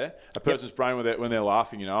they're out there. A person's brain when they're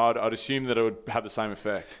laughing. You know, I'd assume that it would have the same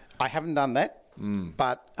effect. I haven't done that.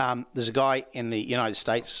 But there's a guy in the United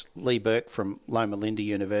States, Lee Burke from Loma Linda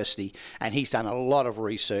University, and he's done a lot of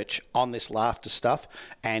research on this laughter stuff,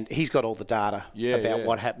 and he's got all the data about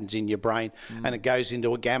what happens in your brain, and it goes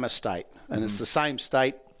into a gamma state, and it's the same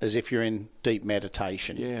state as if you're in deep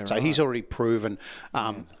meditation. So he's already proven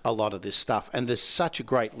a lot of this stuff, and there's such a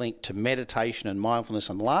great link to meditation and mindfulness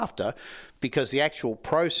and laughter, because the actual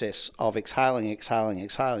process of exhaling,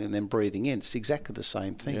 and then breathing in, it's exactly the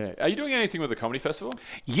same thing. Are you doing anything with the comedy festival?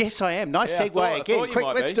 Yes, I am. Nice segue again. Quick,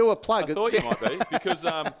 let's do a plug. I thought you might be, because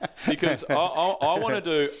I want to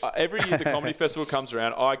do, every year the comedy festival comes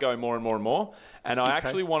around, I go more and more and more, and I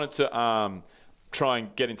actually wanted to try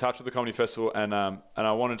and get in touch with the comedy festival, and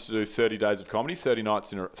I wanted to do 30 days of comedy, 30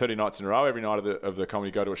 nights in a row. Every night of the comedy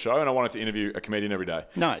go to a show, and I wanted to interview a comedian every day.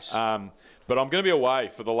 Nice. But I'm going to be away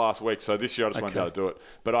for the last week, so this year I just won't be able to do it.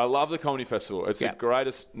 But I love the comedy festival. It's the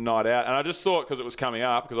greatest night out. And I just thought, because it was coming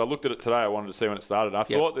up, because I looked at it today, I wanted to see when it started. I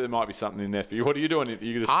thought there might be something in there for you. What are you doing?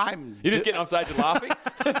 You're just getting on stage and laughing?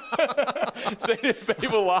 Seeing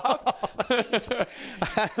people laugh?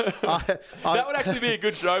 That would actually be a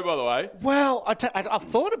good show, by the way. Well, I've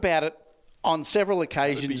thought about it on several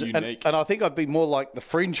occasions, and I think I'd be more like the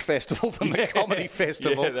Fringe Festival than the Comedy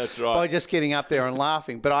Festival. Yeah, that's right. By just getting up there and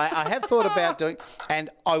laughing. But I have thought about doing, and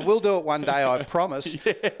I will do it one day, I promise.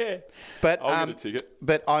 But I'll get a ticket.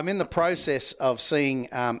 But I'm in the process of seeing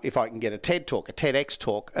if I can get a TEDx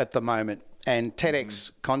talk at the moment. And TEDx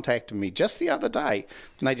contacted me just the other day,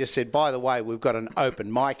 and they just said, by the way, we've got an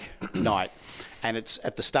open mic night, and it's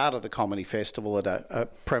at the start of the Comedy Festival at a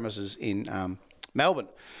premises in Melbourne.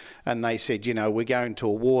 And they said, you know, we're going to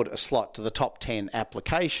award a slot to the top 10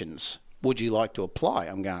 applications. Would you like to apply?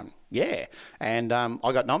 I'm going, yeah. And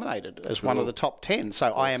I got nominated as one of the top 10.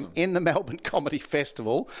 So I am in the Melbourne Comedy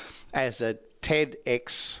Festival as a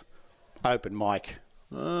TEDx open mic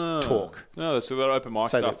talk. No, so that open mic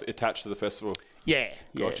stuff attached to the festival. Yeah.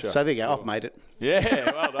 Gotcha. So there you go. I've made it.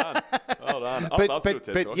 Yeah, well done. Well done.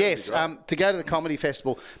 But yes, to go to the Comedy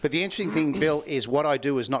Festival. But the interesting thing, Bill, is what I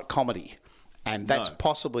do is not comedy. And that's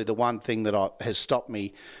possibly the one thing that has stopped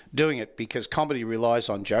me doing it, because comedy relies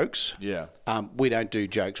on jokes. Yeah. We don't do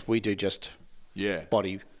jokes. We do just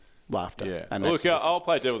body laughter. Yeah. And look, I'll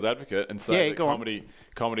play devil's advocate and say that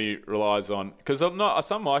comedy relies on... Because some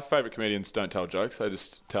of my favourite comedians don't tell jokes. They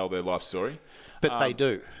just tell their life story. But they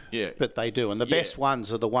do. Yeah. But they do. And the best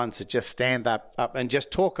ones are the ones that just stand up and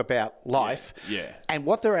just talk about life. Yeah. And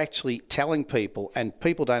what they're actually telling people, and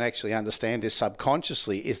people don't actually understand this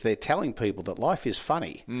subconsciously, is they're telling people that life is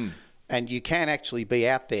funny. And you can actually be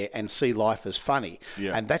out there and see life as funny.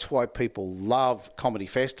 Yeah. And that's why people love comedy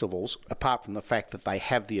festivals, apart from the fact that they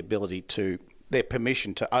have the ability to, their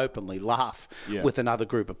permission to openly laugh with another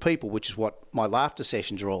group of people, which is what my laughter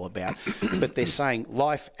sessions are all about. But they're saying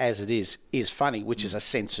life as it is funny, which is a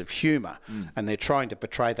sense of humour. And they're trying to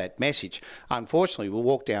portray that message. Unfortunately, we'll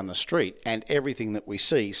walk down the street and everything that we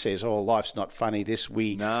see says, oh, life's not funny,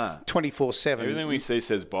 24/7. Everything we see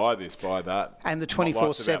says buy this, buy that. And the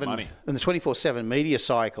 24/7 media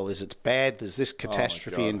cycle is it's bad. There's this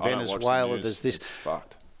catastrophe in Venezuela. There's this. It's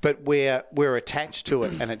fucked. But we're attached to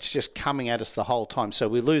it, and it's just coming at us the whole time. So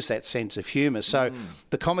we lose that sense of humour. So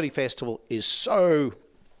the comedy festival is so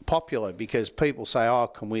popular because people say, "Oh,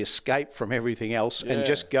 can we escape from everything else and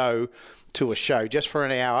just go to a show just for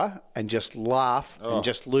an hour and just laugh and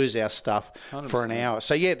just lose our stuff 100%. For an hour?"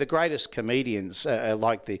 So the greatest comedians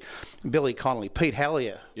like the Billy Connolly, Pete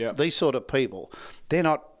Hallier, these sort of people, they're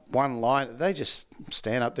not one line. They just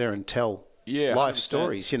stand up there and tell. Life 100%.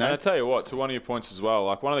 Stories, And I tell you what, to one of your points as well,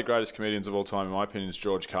 like one of the greatest comedians of all time, in my opinion, is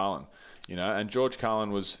George Carlin. And George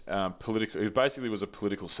Carlin was political. He basically was a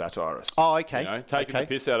political satirist. Oh, okay. Taking the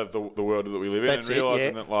piss out of the world that we live in and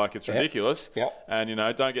realising that like it's ridiculous. And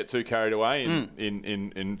don't get too carried away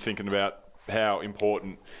in thinking about how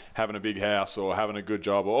important having a big house or having a good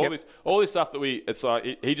job or all this stuff that it's like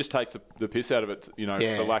he just takes the piss out of it,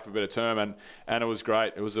 for lack of a better term, and it was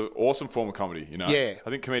great. It was an awesome form of comedy, I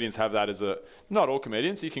think comedians have that as not all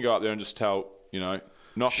comedians. You can go out there and just tell,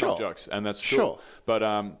 knock jokes, and that's sure. But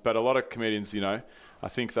a lot of comedians, I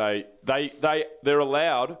think they're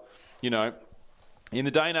allowed, in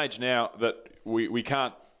the day and age now that we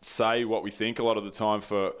can't say what we think a lot of the time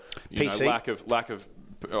for lack of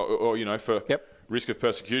or for risk of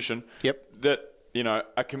persecution. That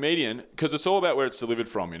a comedian, because it's all about where it's delivered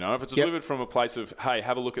from. If it's delivered from a place of, hey,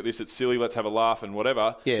 have a look at this, it's silly, let's have a laugh and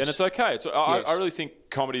whatever, then it's okay. I really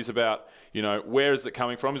think comedy is about where is it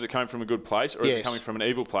coming from? Is it coming from a good place, or is it coming from an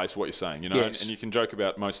evil place? What you're saying, and you can joke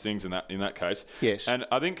about most things in that case. And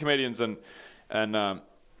I think comedians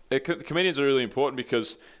comedians are really important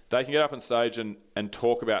because they can get up on stage and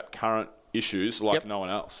talk about current issues like no one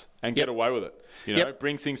else and get away with it.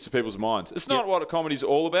 Bring things to people's minds. It's not what a comedy's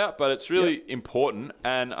all about, but it's really important,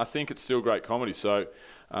 and I think it's still great comedy. So,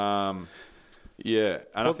 I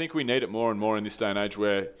think we need it more and more in this day and age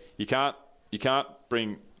where you can't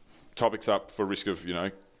bring topics up for risk of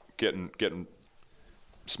getting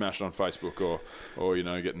smashed on Facebook or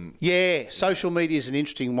getting... Yeah, social media is an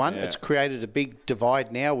interesting one. It's created a big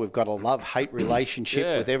divide now. We've got a love-hate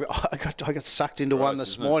relationship with every... I got sucked into one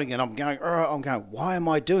this morning, and I'm going, why am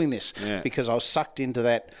I doing this? Because I was sucked into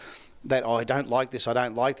that I don't like this,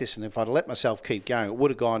 and if I'd let myself keep going, it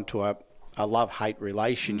would have gone to a love-hate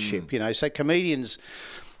relationship, So comedians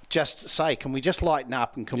just say, can we just lighten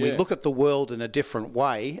up and can we look at the world in a different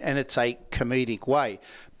way? And it's a comedic way,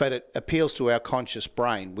 but it appeals to our conscious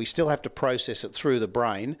brain. We still have to process it through the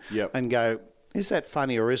brain and go, is that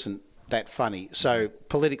funny or isn't that funny? So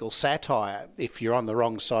political satire, if you're on the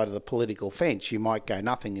wrong side of the political fence, you might go,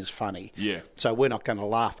 nothing is funny. So we're not going to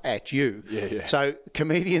laugh at you. So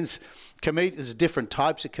comedians... There's different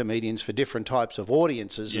types of comedians for different types of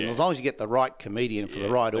audiences, and as long as you get the right comedian for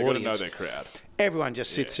the right audience, got to know their crowd. Everyone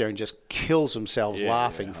just sits there and just kills themselves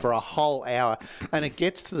laughing for a whole hour, and it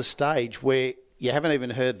gets to the stage where you haven't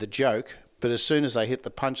even heard the joke, but as soon as they hit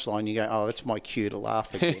the punchline, you go, "Oh, that's my cue to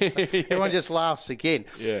laugh again." So everyone just laughs again,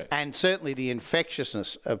 and certainly the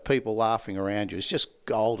infectiousness of people laughing around you is just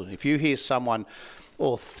golden. If you hear someone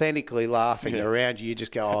authentically laughing around you, you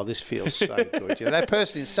just go, "Oh, this feels so good." That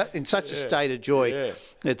person is in such a state of joy,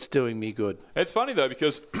 it's doing me good. It's funny though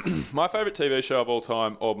because my favourite TV show of all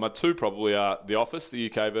time, or my two probably, are The Office, the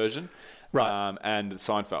UK version, and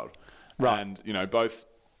Seinfeld, and both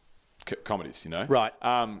comedies, right.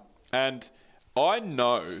 And I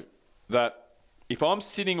know that if I'm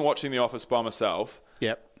sitting watching The Office by myself,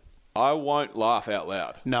 I won't laugh out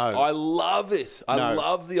loud. No. I love it. I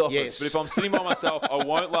love The Office. Yes. But if I'm sitting by myself, I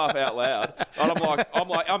won't laugh out loud. And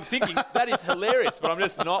I'm thinking, that is hilarious, but I'm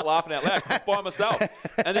just not laughing out loud 'cause I'm by myself.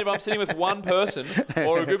 And then if I'm sitting with one person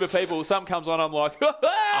or a group of people, something comes on, I'm like,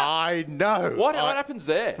 I know. What happens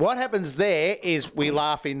there? What happens there is we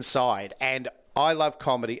laugh inside. And I love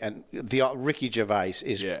comedy, and Ricky Gervais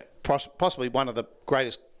is possibly one of the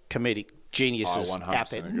greatest comedic geniuses out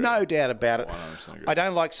there. Agree. No doubt about it. Agree. I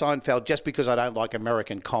don't like Seinfeld just because I don't like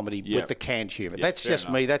American comedy with the canned humour. That's just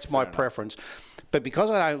me. That's my preference. But because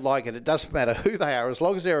I don't like it, it doesn't matter who they are. As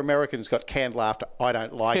long as they're American and it's got canned laughter, I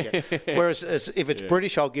don't like it. Whereas if it's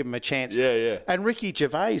British, I'll give them a chance. And Ricky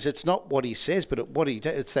Gervais, it's not what he says, but what he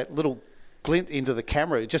does. It's that little glint into the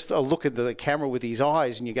camera, just a look into the camera with his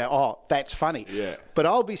eyes, and you go, oh, that's funny. Yeah. But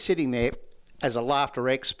I'll be sitting there as a laughter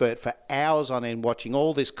expert for hours on end watching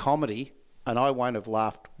all this comedy, and I won't have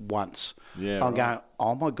laughed once. Yeah, I'm right. going,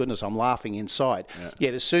 oh my goodness, I'm laughing inside. Yeah.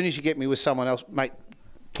 Yet as soon as you get me with someone else, mate,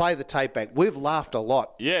 play the tape back. We've laughed a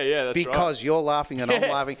lot. Yeah, that's right. Because you're laughing and I'm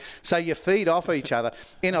laughing. So you feed off each other.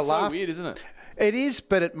 In It's a laugh. so weird, isn't it? It is,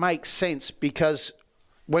 but it makes sense because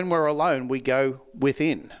when we're alone, we go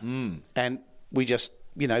within and we just,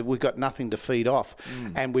 we've got nothing to feed off.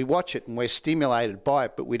 And we watch it and we're stimulated by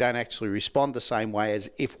it, but we don't actually respond the same way as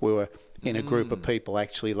if we were in a group of people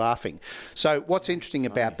actually laughing. So what's interesting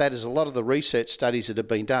about that is a lot of the research studies that have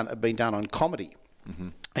been done on comedy.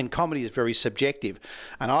 And comedy is very subjective.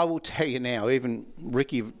 And I will tell you now, even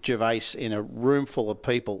Ricky Gervais in a room full of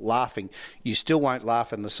people laughing, you still won't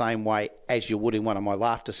laugh in the same way as you would in one of my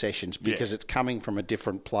laughter sessions because it's coming from a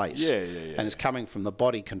different place. Yeah. And it's coming from the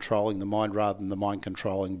body controlling the mind rather than the mind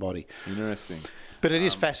controlling body. Interesting. But it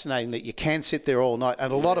is fascinating that you can sit there all night.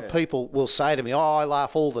 And a lot of people will say to me, oh, I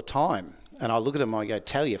laugh all the time. And I look at them and I go,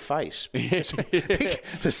 tell your face. There's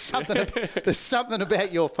something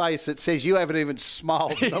about your face that says you haven't even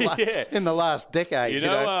smiled in the last decade.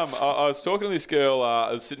 I was talking to this girl.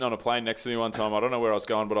 I was sitting on a plane next to me one time. I don't know where I was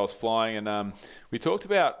going, but I was flying. And we talked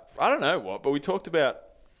about, I don't know what, but we talked about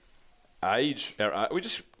age.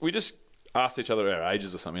 We just asked each other our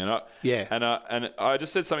ages or something. And I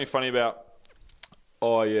just said something funny about,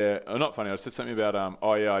 not funny. I said something about,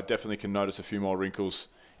 I definitely can notice a few more wrinkles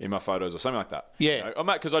in my photos or something like that. Yeah.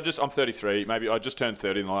 Because I'm 33. Maybe I just turned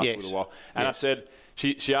 30 in the last little while. And I said,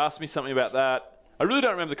 she asked me something about that. I really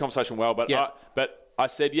don't remember the conversation well, but I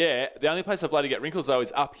said, the only place I bloody get wrinkles though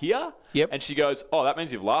is up here. Yep. And she goes, oh, that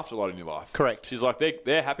means you've laughed a lot in your life. Correct. She's like,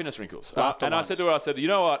 they're happiness wrinkles. Laughter and ones. I said to her, you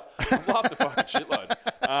know what? I've laughed a fucking shitload.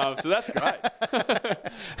 So that's great.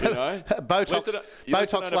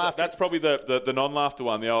 Botox laughter. That's probably the non-laughter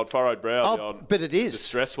one, the old furrowed brow, the old but it is. the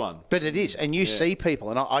stress one. But it is. And you see people,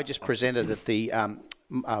 and I just presented at the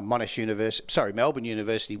Melbourne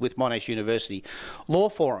University with Monash University Law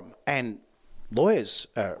Forum, and lawyers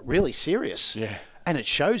are really serious. Yeah. And it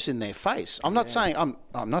shows in their face. I'm not saying I'm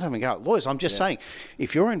not having a go at lawyers. I'm just saying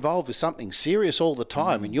if you're involved with something serious all the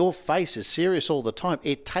time and your face is serious all the time,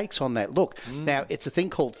 it takes on that look. Now, it's a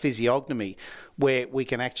thing called physiognomy where we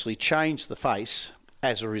can actually change the face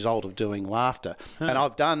as a result of doing laughter. And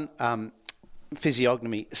I've done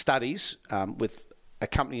physiognomy studies with a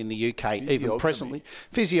company in the UK, even presently.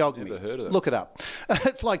 Physiognomy. Never heard of that. Look it up.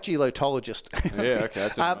 It's like gelotologist. Yeah, okay,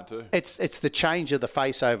 that's a good one too. It's the change of the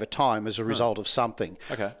face over time as a result of something.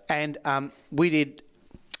 Okay. And we did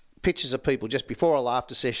pictures of people just before a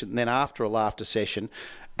laughter session and then after a laughter session,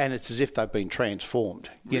 and it's as if they've been transformed.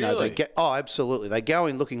 Really? Absolutely. They go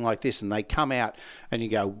in looking like this and they come out and you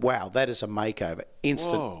go, wow, that is a makeover.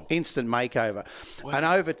 Instant makeover. Wow. And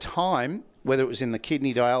over time, whether it was in the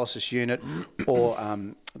kidney dialysis unit or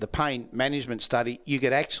the pain management study, you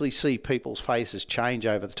could actually see people's faces change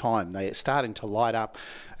over the time. They are starting to light up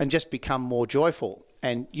and just become more joyful.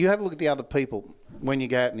 And you have a look at the other people when you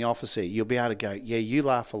go out in the office here, you'll be able to go, yeah, you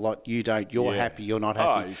laugh a lot, you don't, you're happy, you're not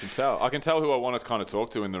happy. Oh, you can tell. I can tell who I want to kind of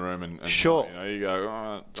talk to in the room. And sure. You go,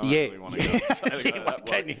 I don't really want to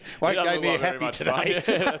go. Won't go near happy today.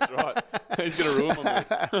 Yeah, that's right. He's going to ruin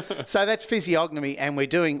me. So that's physiognomy, and we're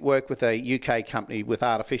doing work with a UK company with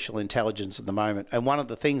artificial intelligence at the moment. And one of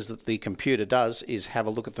the things that the computer does is have a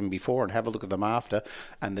look at them before and have a look at them after,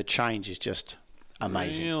 and the change is just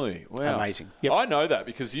amazing. Really? Wow. Amazing. Yep. I know that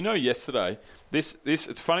because, yesterday,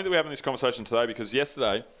 it's funny that we're having this conversation today because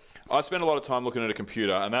yesterday I spent a lot of time looking at a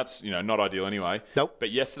computer, and that's, not ideal anyway. Nope.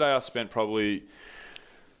 But yesterday I spent probably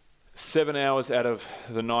 7 hours out of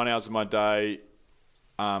the 9 hours of my day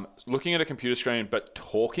looking at a computer screen but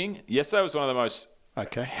talking. Yesterday was one of the most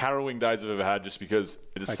harrowing days I've ever had just because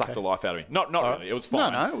it just sucked the life out of me. Not really. It was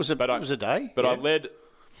fine. No, it was a day. But I led,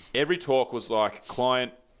 every talk was like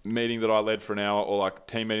client meeting that I led for an hour or like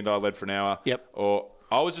team meeting that I led for an hour. Yep. Or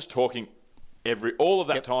I was just talking all of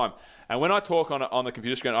that time. And when I talk on the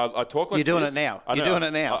computer screen, I talk like You're doing this. it now. I know. You're doing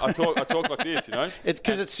it now. I talk like this,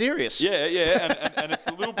 Because it's serious. Yeah. And it's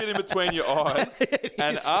a little bit in between your eyes.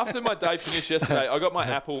 And after my day finished yesterday, I got my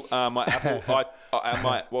Apple,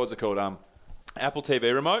 what was it called? Apple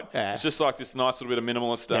TV remote. Yeah. It's just like this nice little bit of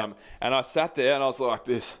minimalist. And I sat there and I was like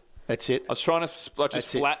this. That's it. I was trying to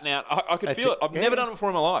just flatten out. I could feel it. I've never done it before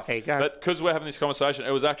in my life. There you go. But because we're having this conversation,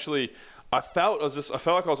 it was actually, I felt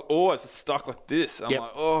like I was always just stuck like this. I'm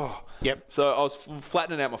like, oh. Yep. So I was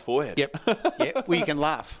flattening out my forehead. Yep. Well, you can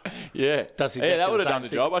laugh. Yeah. Does exactly that would have the done same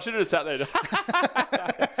the job. I should have just sat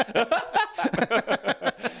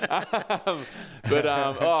there. But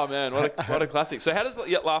oh man, what a classic. So how does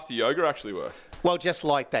laughter yoga actually work? Well, just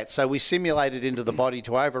like that. So we simulate it into the body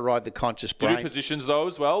to override the conscious Do you brain. do positions though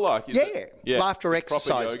as well? Like Laughter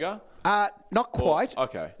exercise. Proper yoga? Not quite.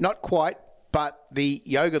 Okay. Not quite. But the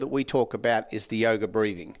yoga that we talk about is the yoga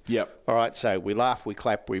breathing. Yep. All right, so we laugh, we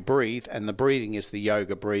clap, we breathe, and the breathing is the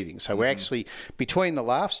yoga breathing. So we actually, between the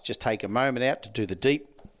laughs, just take a moment out to do the deep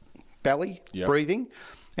belly breathing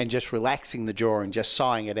and just relaxing the jaw and just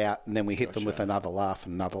sighing it out, and then we hit them with another laugh,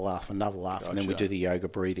 another laugh, another laugh, and then we do the yoga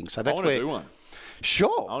breathing. So that's I want to do one.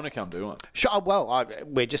 Sure. I want to come do one. Sure. Well,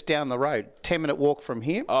 we're just down the road, 10-minute walk from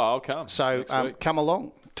here. Oh, I'll come. So come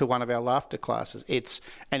along to one of our laughter classes. It's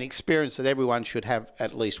an experience that everyone should have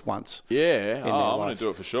at least once. Yeah, I want to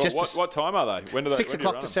do it for sure. What time are they? When do they? 6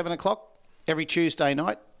 o'clock to 7 o'clock every Tuesday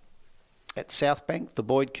night at South Bank, the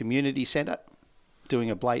Boyd Community Centre. Doing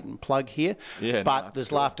a blatant plug here. Yeah, but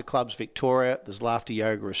there's Laughter Clubs Victoria, there's Laughter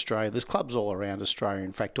Yoga Australia, there's clubs all around Australia,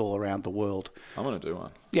 in fact, all around the world. I'm going to do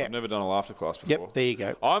one. Yeah. I've never done a laughter class before. Yep, there you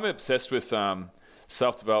go. I'm obsessed with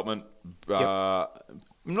self-development. Not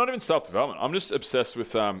even self-development. I'm just obsessed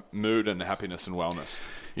with mood and happiness and wellness.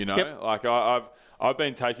 You know, like I've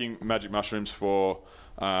been taking magic mushrooms for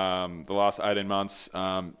the last 18 months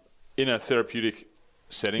in a therapeutic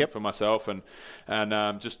setting for myself, and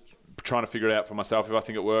just trying to figure it out for myself. If I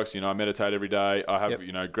think it works, I meditate every day. I have,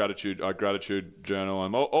 gratitude journal,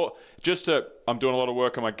 and I'm doing a lot of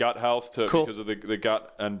work on my gut health because of the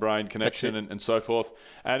gut and brain connection and so forth.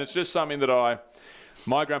 And it's just something that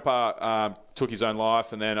my grandpa took his own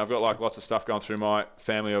life, and then I've got like lots of stuff going through my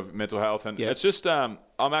family of mental health, and it's just I'm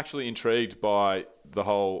actually intrigued by the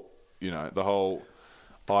whole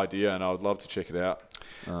idea, and I would love to check it out.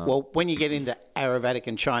 Well, when you get into Ayurvedic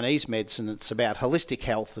and Chinese medicine, it's about holistic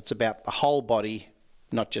health. It's about the whole body,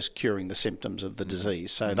 not just curing the symptoms of the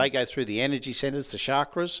disease. So they go through the energy centers, the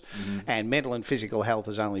chakras, and mental and physical health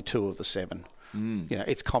is only 2 of the 7.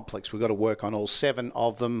 It's complex. We've got to work on all 7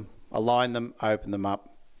 of them, align them, open them up.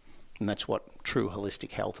 And that's what true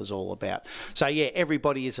holistic health is all about. So,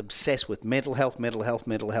 everybody is obsessed with mental health.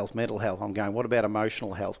 I'm going, what about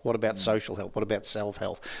emotional health? What about social health? What about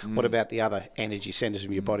self-health? What about the other energy centers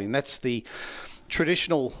of your body? And that's the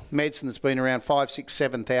traditional medicine that's been around 5,000,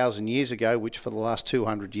 6,000, 7,000 years ago, which for the last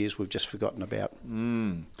 200 years we've just forgotten about.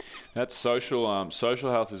 That's social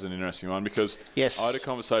health is an interesting one because I had a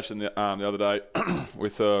conversation the other day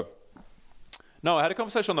with I had a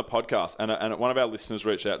conversation on the podcast, and one of our listeners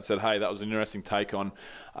reached out and said, hey, that was an interesting take on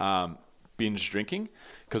binge drinking,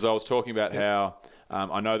 because I was talking about how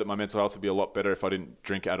I know that my mental health would be a lot better if I didn't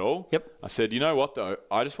drink at all. Yep. I said, you know what, though?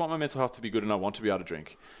 I just want my mental health to be good, and I want to be able to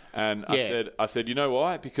drink. And I said, you know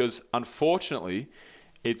why? Because unfortunately,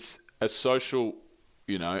 it's a social...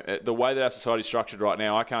 the way that our society is structured right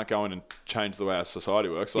now, I can't go in and change the way our society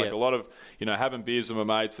works. Like a lot of, having beers with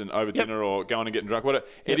my mates and over dinner or going and getting drunk, whatever.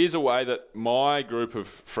 It is a way that my group of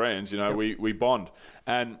friends, we bond.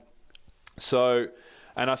 And so,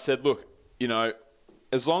 and I said, look,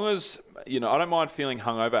 as long as, I don't mind feeling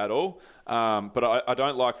hungover at all, but I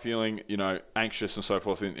don't like feeling, anxious and so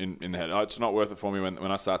forth in the head. It's not worth it for me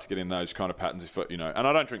when I start to get in those kind of patterns, and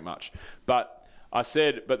I don't drink much. But I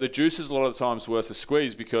said, but the juice is a lot of the times worth a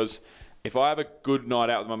squeeze, because if I have a good night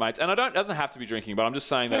out with my mates, and it doesn't have to be drinking, but I'm just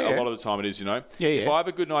saying that a lot of the time it is, If I have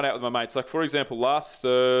a good night out with my mates, like for example, last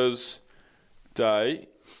Thursday,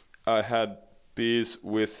 I had beers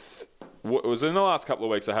with, it was in the last couple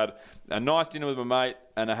of weeks, I had a nice dinner with my mate,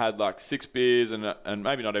 and I had like 6 beers and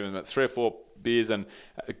maybe not even, but 3 or 4 beers and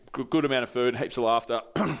a good amount of food, heaps of laughter,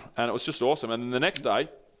 and it was just awesome. And then the next day,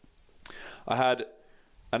 I had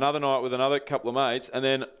another night with another couple of mates, and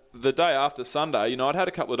then the day after Sunday, I'd had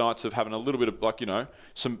a couple of nights of having a little bit of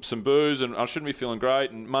some booze, and I shouldn't be feeling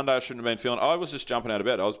great, and Monday I shouldn't have been feeling. I was just jumping out of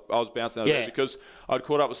bed. I was bouncing out of bed because I'd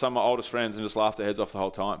caught up with some of my oldest friends and just laughed their heads off the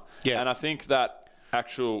whole time. Yeah. And I think that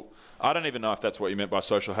I don't even know if that's what you meant by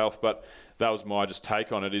social health, but that was my just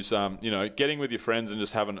take on it is, getting with your friends and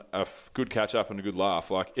just having a good catch up and a good laugh.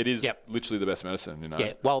 Like it is literally the best medicine,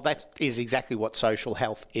 Yeah, well, that is exactly what social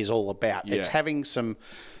health is all about. Yeah. It's having some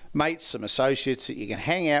mates, some associates that you can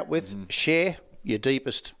hang out with, share your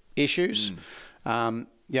deepest issues. They don't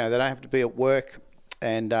have to be at work,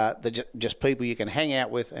 and they're just people you can hang out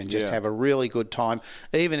with and just have a really good time,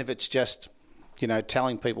 even if it's just...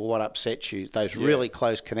 telling people what upsets you, those really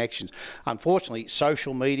close connections. Unfortunately,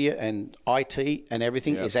 social media and IT and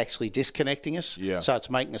everything is actually disconnecting us. Yeah. So it's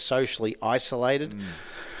making us socially isolated,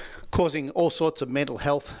 causing all sorts of mental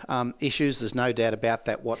health issues. There's no doubt about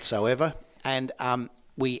that whatsoever. And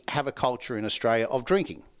we have a culture in Australia of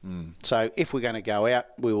drinking. So if we're going to go out,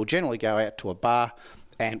 we will generally go out to a bar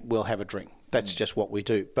and we'll have a drink. That's just what we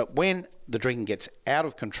do. But when the drinking gets out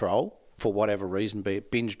of control, for whatever reason, be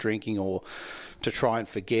it binge drinking or to try and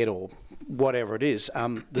forget or whatever it is,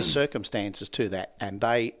 the circumstances to that, and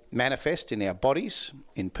they manifest in our bodies,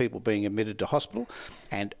 in people being admitted to hospital.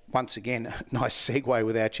 And once again, nice segue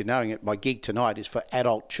without you knowing it, my gig tonight is for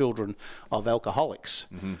adult children of alcoholics.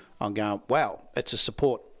 I'm going, wow, it's a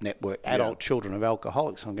support network, adult children of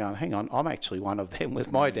alcoholics. I'm going, hang on, I'm actually one of them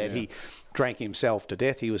with my dad. He drank himself to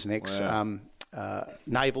death. He was an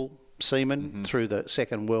ex-naval seaman through the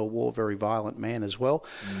Second World War, very violent man as well.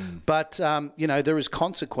 But, there is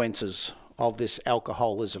consequences of this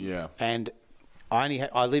alcoholism. Yeah. And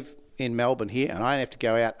I live in Melbourne here, and I only have to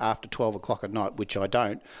go out after 12 o'clock at night, which I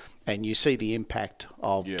don't. And you see the impact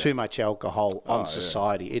of too much alcohol on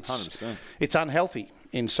society. Yeah. 100%. It's unhealthy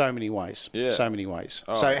in so many ways. Yeah. So many ways.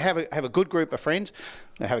 So have a good group of friends.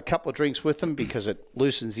 Have a couple of drinks with them because it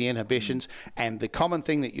loosens the inhibitions. And the common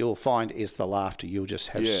thing that you'll find is the laughter. You'll just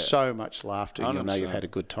have so much laughter. You'll know you've had a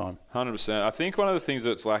good time. 100%. I think one of the things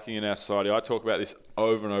that's lacking in our society, I talk about this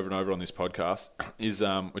over and over and over on this podcast, is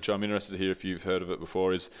which I'm interested to hear if you've heard of it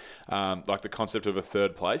before, is like the concept of a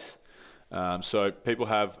third place. So people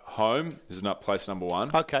have home is not place number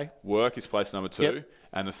one. Okay. Work is place number two. Yep.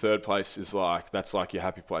 And the third place is that's like your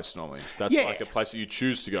happy place normally. That's like a place that you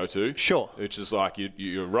choose to go to. Sure. Which is like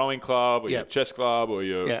your rowing club or your chess club or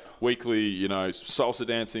your weekly, salsa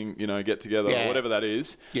dancing, get together or whatever that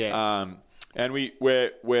is. Yeah. And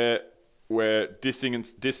we're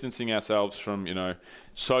distancing ourselves from,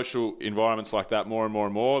 social environments like that more and more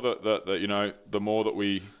and more. The more that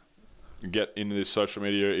we get into this social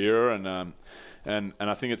media era, and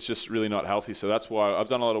I think it's just really not healthy. So that's why I've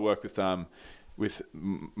done a lot of work with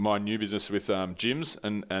my new business with gyms,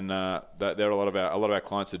 and they're a lot of our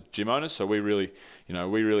clients are gym owners. So we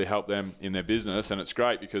really help them in their business, and it's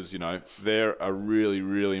great because they're a really,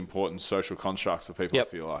 really important social construct for people. I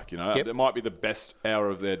feel like it might be the best hour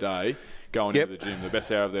of their day going to the gym, the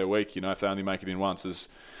best hour of their week. If they only make it in once, is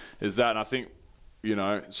that. And I think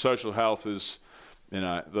social health is.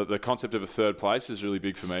 The concept of a third place is really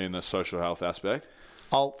big for me in the social health aspect.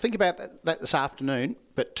 I'll think about that this afternoon,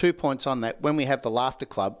 but 2 points on that. When we have the Laughter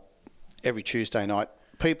Club every Tuesday night,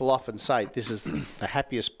 people often say this is the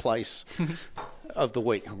happiest place of the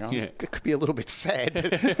week. I'm going, it could be a little bit sad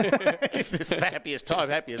if it's the happiest time,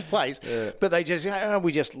 happiest place. Yeah. But they just,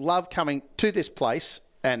 we just love coming to this place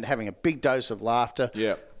and having a big dose of laughter.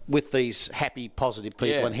 Yeah. With these happy, positive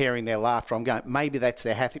people and hearing their laughter. I'm going, maybe that's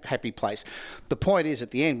their happy place. The point is,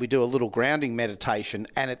 at the end, we do a little grounding meditation,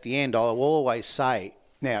 and at the end, I'll always say,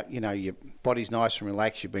 now, your body's nice and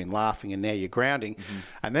relaxed, you've been laughing, and now you're grounding.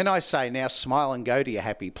 And then I say, now smile and go to your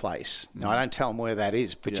happy place. Now, I don't tell them where that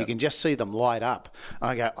is, but you can just see them light up.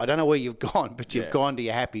 I go, I don't know where you've gone, but you've gone to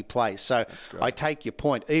your happy place. So I take your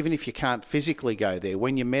point. Even if you can't physically go there,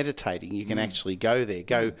 when you're meditating, you can actually go there.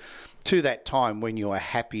 Go to that time when you are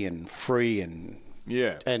happy and free, and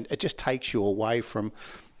it just takes you away from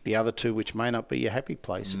the other two, which may not be your happy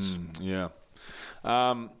places.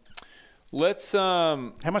 Let's how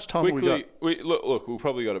much time quickly, have we got? Look, we've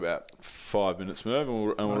probably got about 5 minutes, Merv,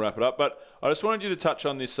 and we'll wrap it up. But I just wanted you to touch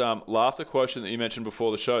on this laughter quotient that you mentioned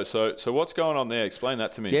before the show. So what's going on there? Explain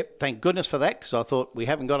that to me. Yep, thank goodness for that, because I thought we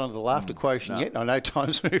haven't got onto the laughter quotient yet. I know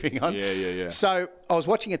time's moving on. Yeah. So I was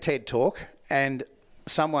watching a TED Talk, and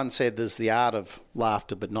someone said there's the art of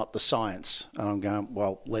laughter but not the science. And I'm going,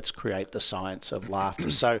 well, let's create the science of laughter.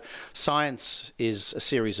 So science is a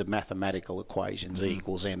series of mathematical equations, E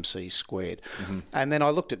equals MC squared. And then I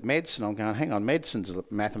looked at medicine. I'm going, hang on, medicine's a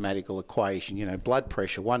mathematical equation. Blood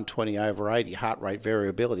pressure, 120/80, heart rate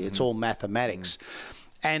variability. It's all mathematics.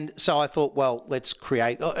 And so I thought, well, let's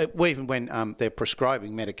create, even when they're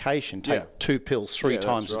prescribing medication, take 2 pills 3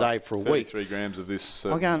 times a day for a week. 33 grams of this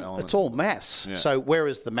element. It's all maths. Yeah. So where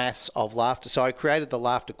is the maths of laughter? So I created the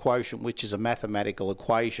laughter quotient, which is a mathematical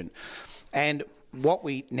equation. And what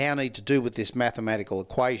we now need to do with this mathematical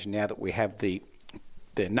equation, now that we have the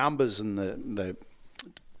numbers and the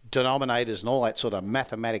denominators and all that sort of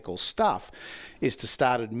mathematical stuff, is to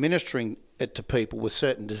start administering it to people with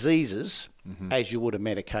certain diseases as you would a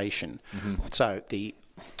medication. So the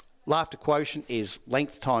laughter quotient is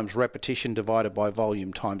length times repetition divided by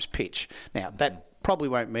volume times pitch. Now, that probably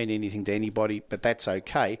won't mean anything to anybody, but that's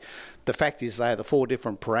okay. The fact is they are the 4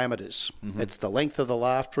 different parameters. It's the length of the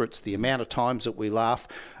laughter, it's the amount of times that we laugh.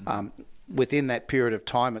 Within that period of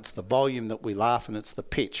time, it's the volume that we laugh, and it's the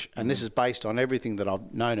pitch. And this is based on everything that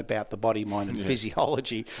I've known about the body, mind, and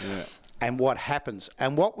physiology and what happens.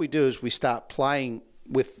 And what we do is we start playing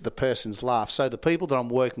with the person's laugh. So the people that I'm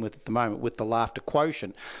working with at the moment with the laughter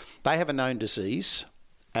quotient, they have a known disease,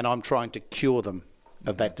 and I'm trying to cure them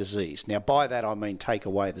of that disease. Now, by that I mean take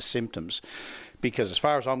away the symptoms, because as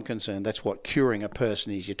far as I'm concerned, that's what curing a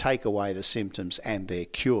person is. You take away the symptoms and they're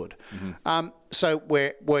cured. So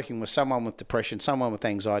we're working with someone with depression, someone with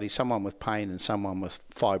anxiety, someone with pain, and someone with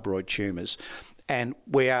fibroid tumours. And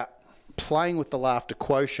we are playing with the laughter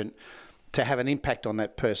quotient to have an impact on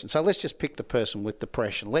that person. So let's just pick the person with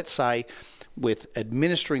depression. Let's say with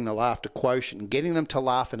administering the laughter quotient and getting them to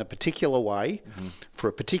laugh in a particular way for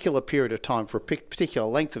a particular period of time, for a particular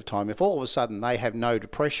length of time, if all of a sudden they have no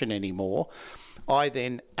depression anymore, I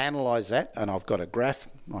then analyse that, and I've got a graph.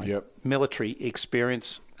 My military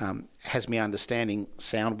experience has me understanding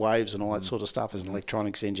sound waves and all that sort of stuff as an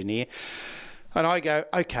electronics engineer. And I go,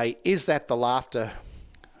 okay, is that the laughter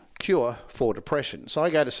cure for depression? So I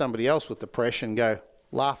go to somebody else with depression and go,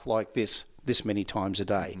 laugh like this many times a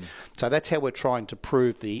day. So that's how we're trying to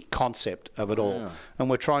prove the concept of it all. And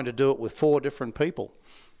we're trying to do it with 4 different people.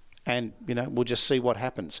 And, we'll just see what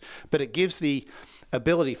happens. But it gives the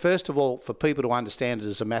ability, first of all, for people to understand it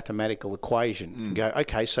as a mathematical equation and go,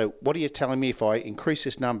 okay, so what are you telling me if I increase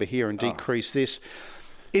this number here and decrease this?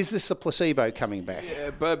 Is this the placebo coming back?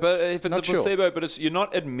 Yeah, but if it's a placebo, but you're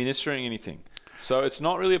not administering anything. So it's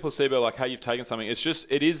not really a placebo like how you've taken something. It's just,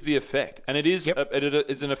 it is the effect. And it is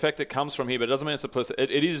it's an effect that comes from here, but it doesn't mean it's a placebo.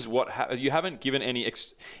 It is what you haven't given any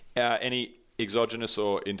exogenous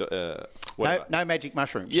or whatever. No magic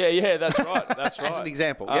mushrooms. Yeah, that's right. That's right. As an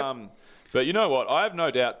example. But you know what? I have no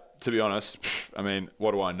doubt, to be honest, I mean,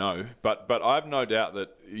 what do I know? But I have no doubt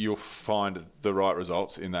that you'll find the right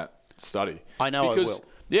results in that study. I know I will.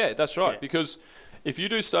 Yeah, that's right. Yeah. Because if you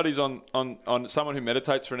do studies on someone who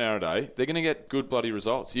meditates for an hour a day, they're going to get good bloody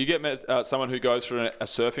results. You get someone who goes for a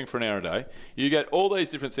surfing for an hour a day, you get all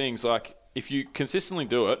these different things. Like if you consistently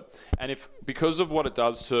do it, and if because of what it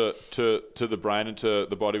does to the brain and to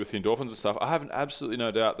the body with the endorphins and stuff, I have absolutely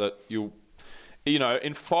no doubt that you'll,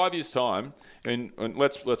 in 5 years' time, and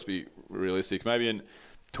let's be realistic, maybe in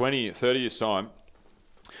 20, 30 years' time,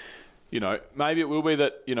 maybe it will be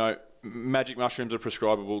that, magic mushrooms are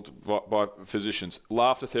prescribable by physicians.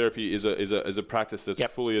 Laughter therapy is a practice that's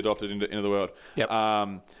fully adopted into the world.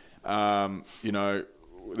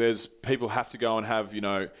 There's people have to go and have,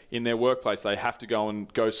 in their workplace, they have to go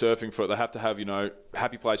surfing for it. They have to have,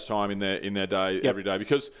 happy place time in their day every day,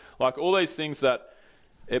 because like all these things that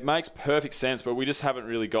it makes perfect sense, but we just haven't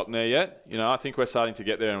really gotten there yet. I think we're starting to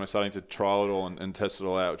get there and we're starting to trial it all and test it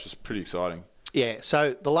all out, which is pretty exciting. Yeah,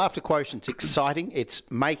 so the laughter quotient's exciting. It's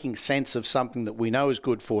making sense of something that we know is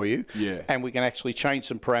good for you. Yeah. And we can actually change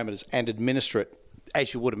some parameters and administer it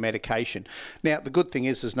as you would a medication. Now, the good thing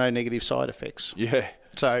is there's no negative side effects. Yeah.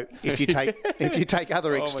 So if you take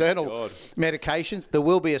other external medications, there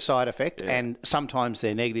will be a side effect, and sometimes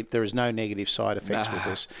they're negative. There is no negative side effects with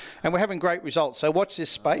this, and we're having great results. So watch this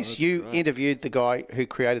space. You interviewed the guy who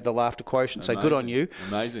created the laughter quotient, so good on you.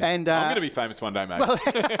 Amazing. And I'm going to be famous one day, mate.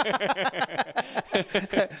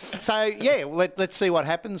 So yeah, let's see what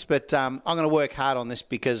happens. But I'm going to work hard on this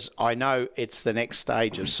because I know it's the next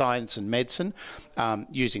stage of science and medicine,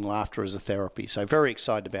 using laughter as a therapy. So very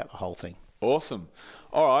excited about the whole thing. Awesome.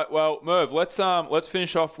 All right. Well, Merv, let's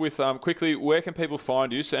finish off with quickly. Where can people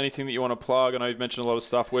find you? So anything that you want to plug? I know you've mentioned a lot of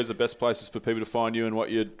stuff. Where's the best places for people to find you and what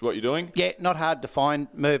you're doing? Yeah, not hard to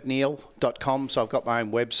find. mervneal.com. So I've got my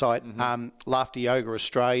own website. Laughter Yoga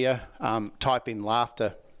Australia. Type in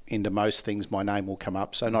laughter into most things, my name will come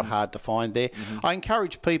up, so not hard to find there. I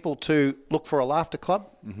encourage people to look for a laughter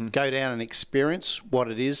club, go down and experience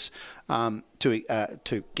what it is to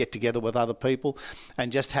get together with other people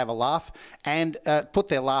and just have a laugh and put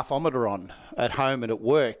their laughometer on at home and at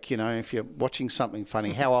work. If you're watching something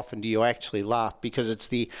funny, how often do you actually laugh? Because it's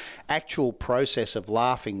the actual process of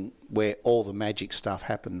laughing where all the magic stuff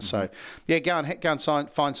happens. So, yeah, go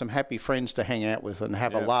and find some happy friends to hang out with and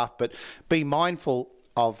have a laugh, but be mindful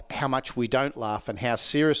of how much we don't laugh and how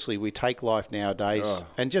seriously we take life nowadays,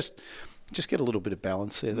 and just get a little bit of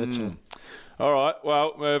balance there. That's all. All right.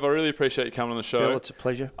 Well, Merv, I really appreciate you coming on the show. Bill, it's a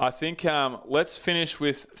pleasure. I think let's finish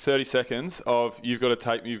with 30 seconds of you've got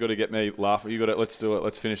to get me laughing. Let's do it.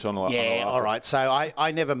 Let's finish on a laugh. Yeah. All right. So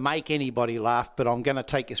I never make anybody laugh, but I'm going to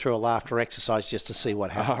take you through a laughter exercise just to see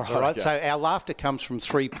what happens. All right. Okay. So our laughter comes from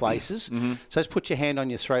 3 places. So let's put your hand on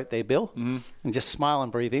your throat there, Bill, and just smile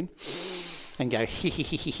and breathe in. And go Can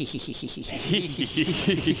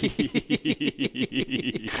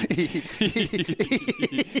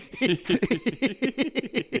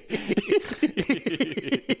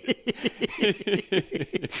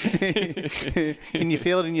you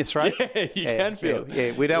feel it in your throat? Yeah, you can feel it.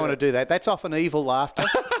 Yeah, we don't want to do that. That's often evil laughter.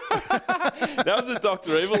 That was the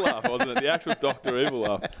Dr. Evil laugh, wasn't it? The actual Dr. Evil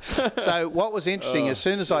laugh. So what was interesting, as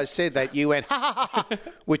soon as I said that, you went, ha, ha, ha, ha,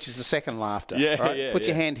 which is the second laughter. Yeah, right? yeah, Put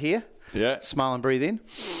your yeah. hand here. Yeah. Smile and breathe in.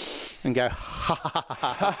 And go, ha, ha,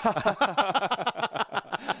 ha,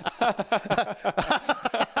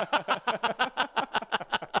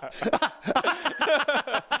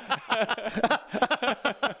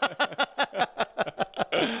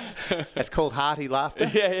 That's called hearty laughter.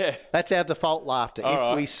 Yeah, yeah. That's our default laughter. All If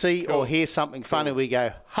right. we see or hear something funny, we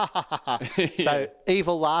go, ha, ha, ha, ha. Yeah. So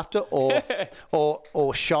evil laughter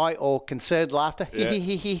or shy or concerned laughter, Yeah. hee,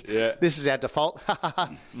 hee, hee, hee. Yeah. This is our default. Ha, ha,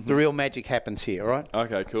 ha. The real magic happens here, all right?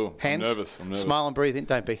 Okay, cool. Hands, I'm nervous. smile and breathe in.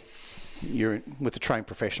 Don't be. You're with a trained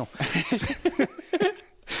professional.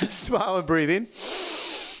 Smile and breathe in.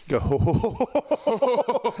 Go.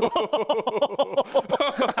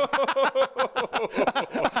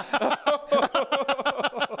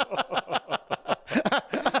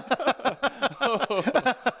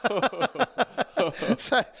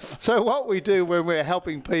 So what we do when we're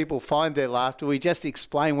helping people find their laughter, we just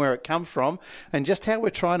explain where it comes from and just how we're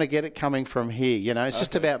trying to get it coming from here. You know, it's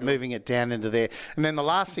just about moving it down into there. And then the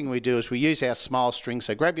last thing we do is we use our smile string.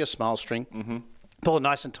 So grab your smile string, pull it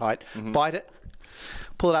nice and tight, bite it,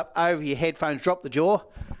 pull it up over your headphones, drop the jaw,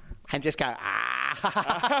 and just go,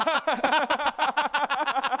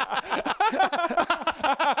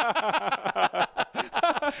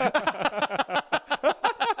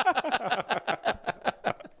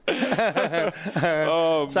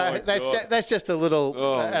 Oh, So my God. that's just a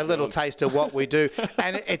little taste of what we do,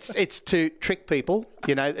 and it's to trick people.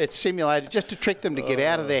 You know, it's simulated just to trick them to get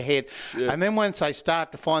out of their head, and then once they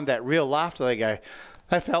start to find that real laughter, they go,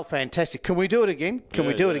 "That felt fantastic. Can we do it again? Can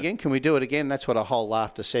we do it again? Can we do it again?" That's what a whole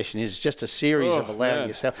laughter session is. Just a series of allowing man.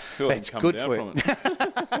 yourself. Feel like That's I'm good coming for down you.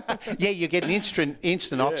 from Yeah, you get an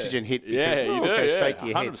instant oxygen hit. Yeah, because you it do, goes yeah. straight to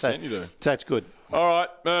your head. 100% you do. So it's good. All right,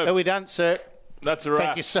 Merv. Are we done, sir? That's a wrap.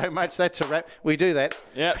 Thank you so much. That's a wrap. We do that.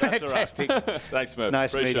 Yeah, that's Fantastic. a wrap. Thanks, Merv.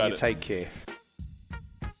 Nice Appreciate meeting you. it. Take care.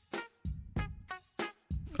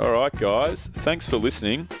 All right, guys. Thanks for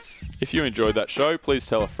listening. If you enjoyed that show, please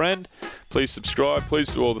tell a friend. Please subscribe. Please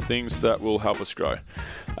do all the things that will help us grow.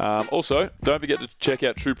 Also, don't forget to check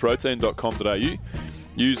out trueprotein.com.au.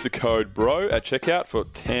 Use the code BRO at checkout for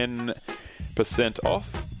 10%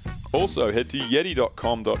 off. Also, head to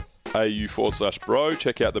yeti.com.au/bro.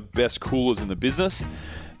 Check out the best coolers in the business.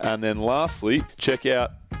 And then lastly, check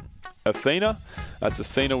out Athena. That's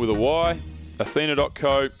Athena with a Y.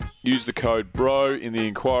 Athena.co. Use the code BRO in the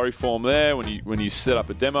inquiry form there when you set up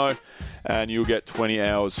a demo, and you'll get 20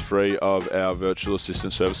 hours free of our virtual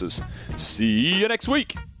assistant services. See you next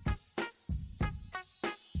week.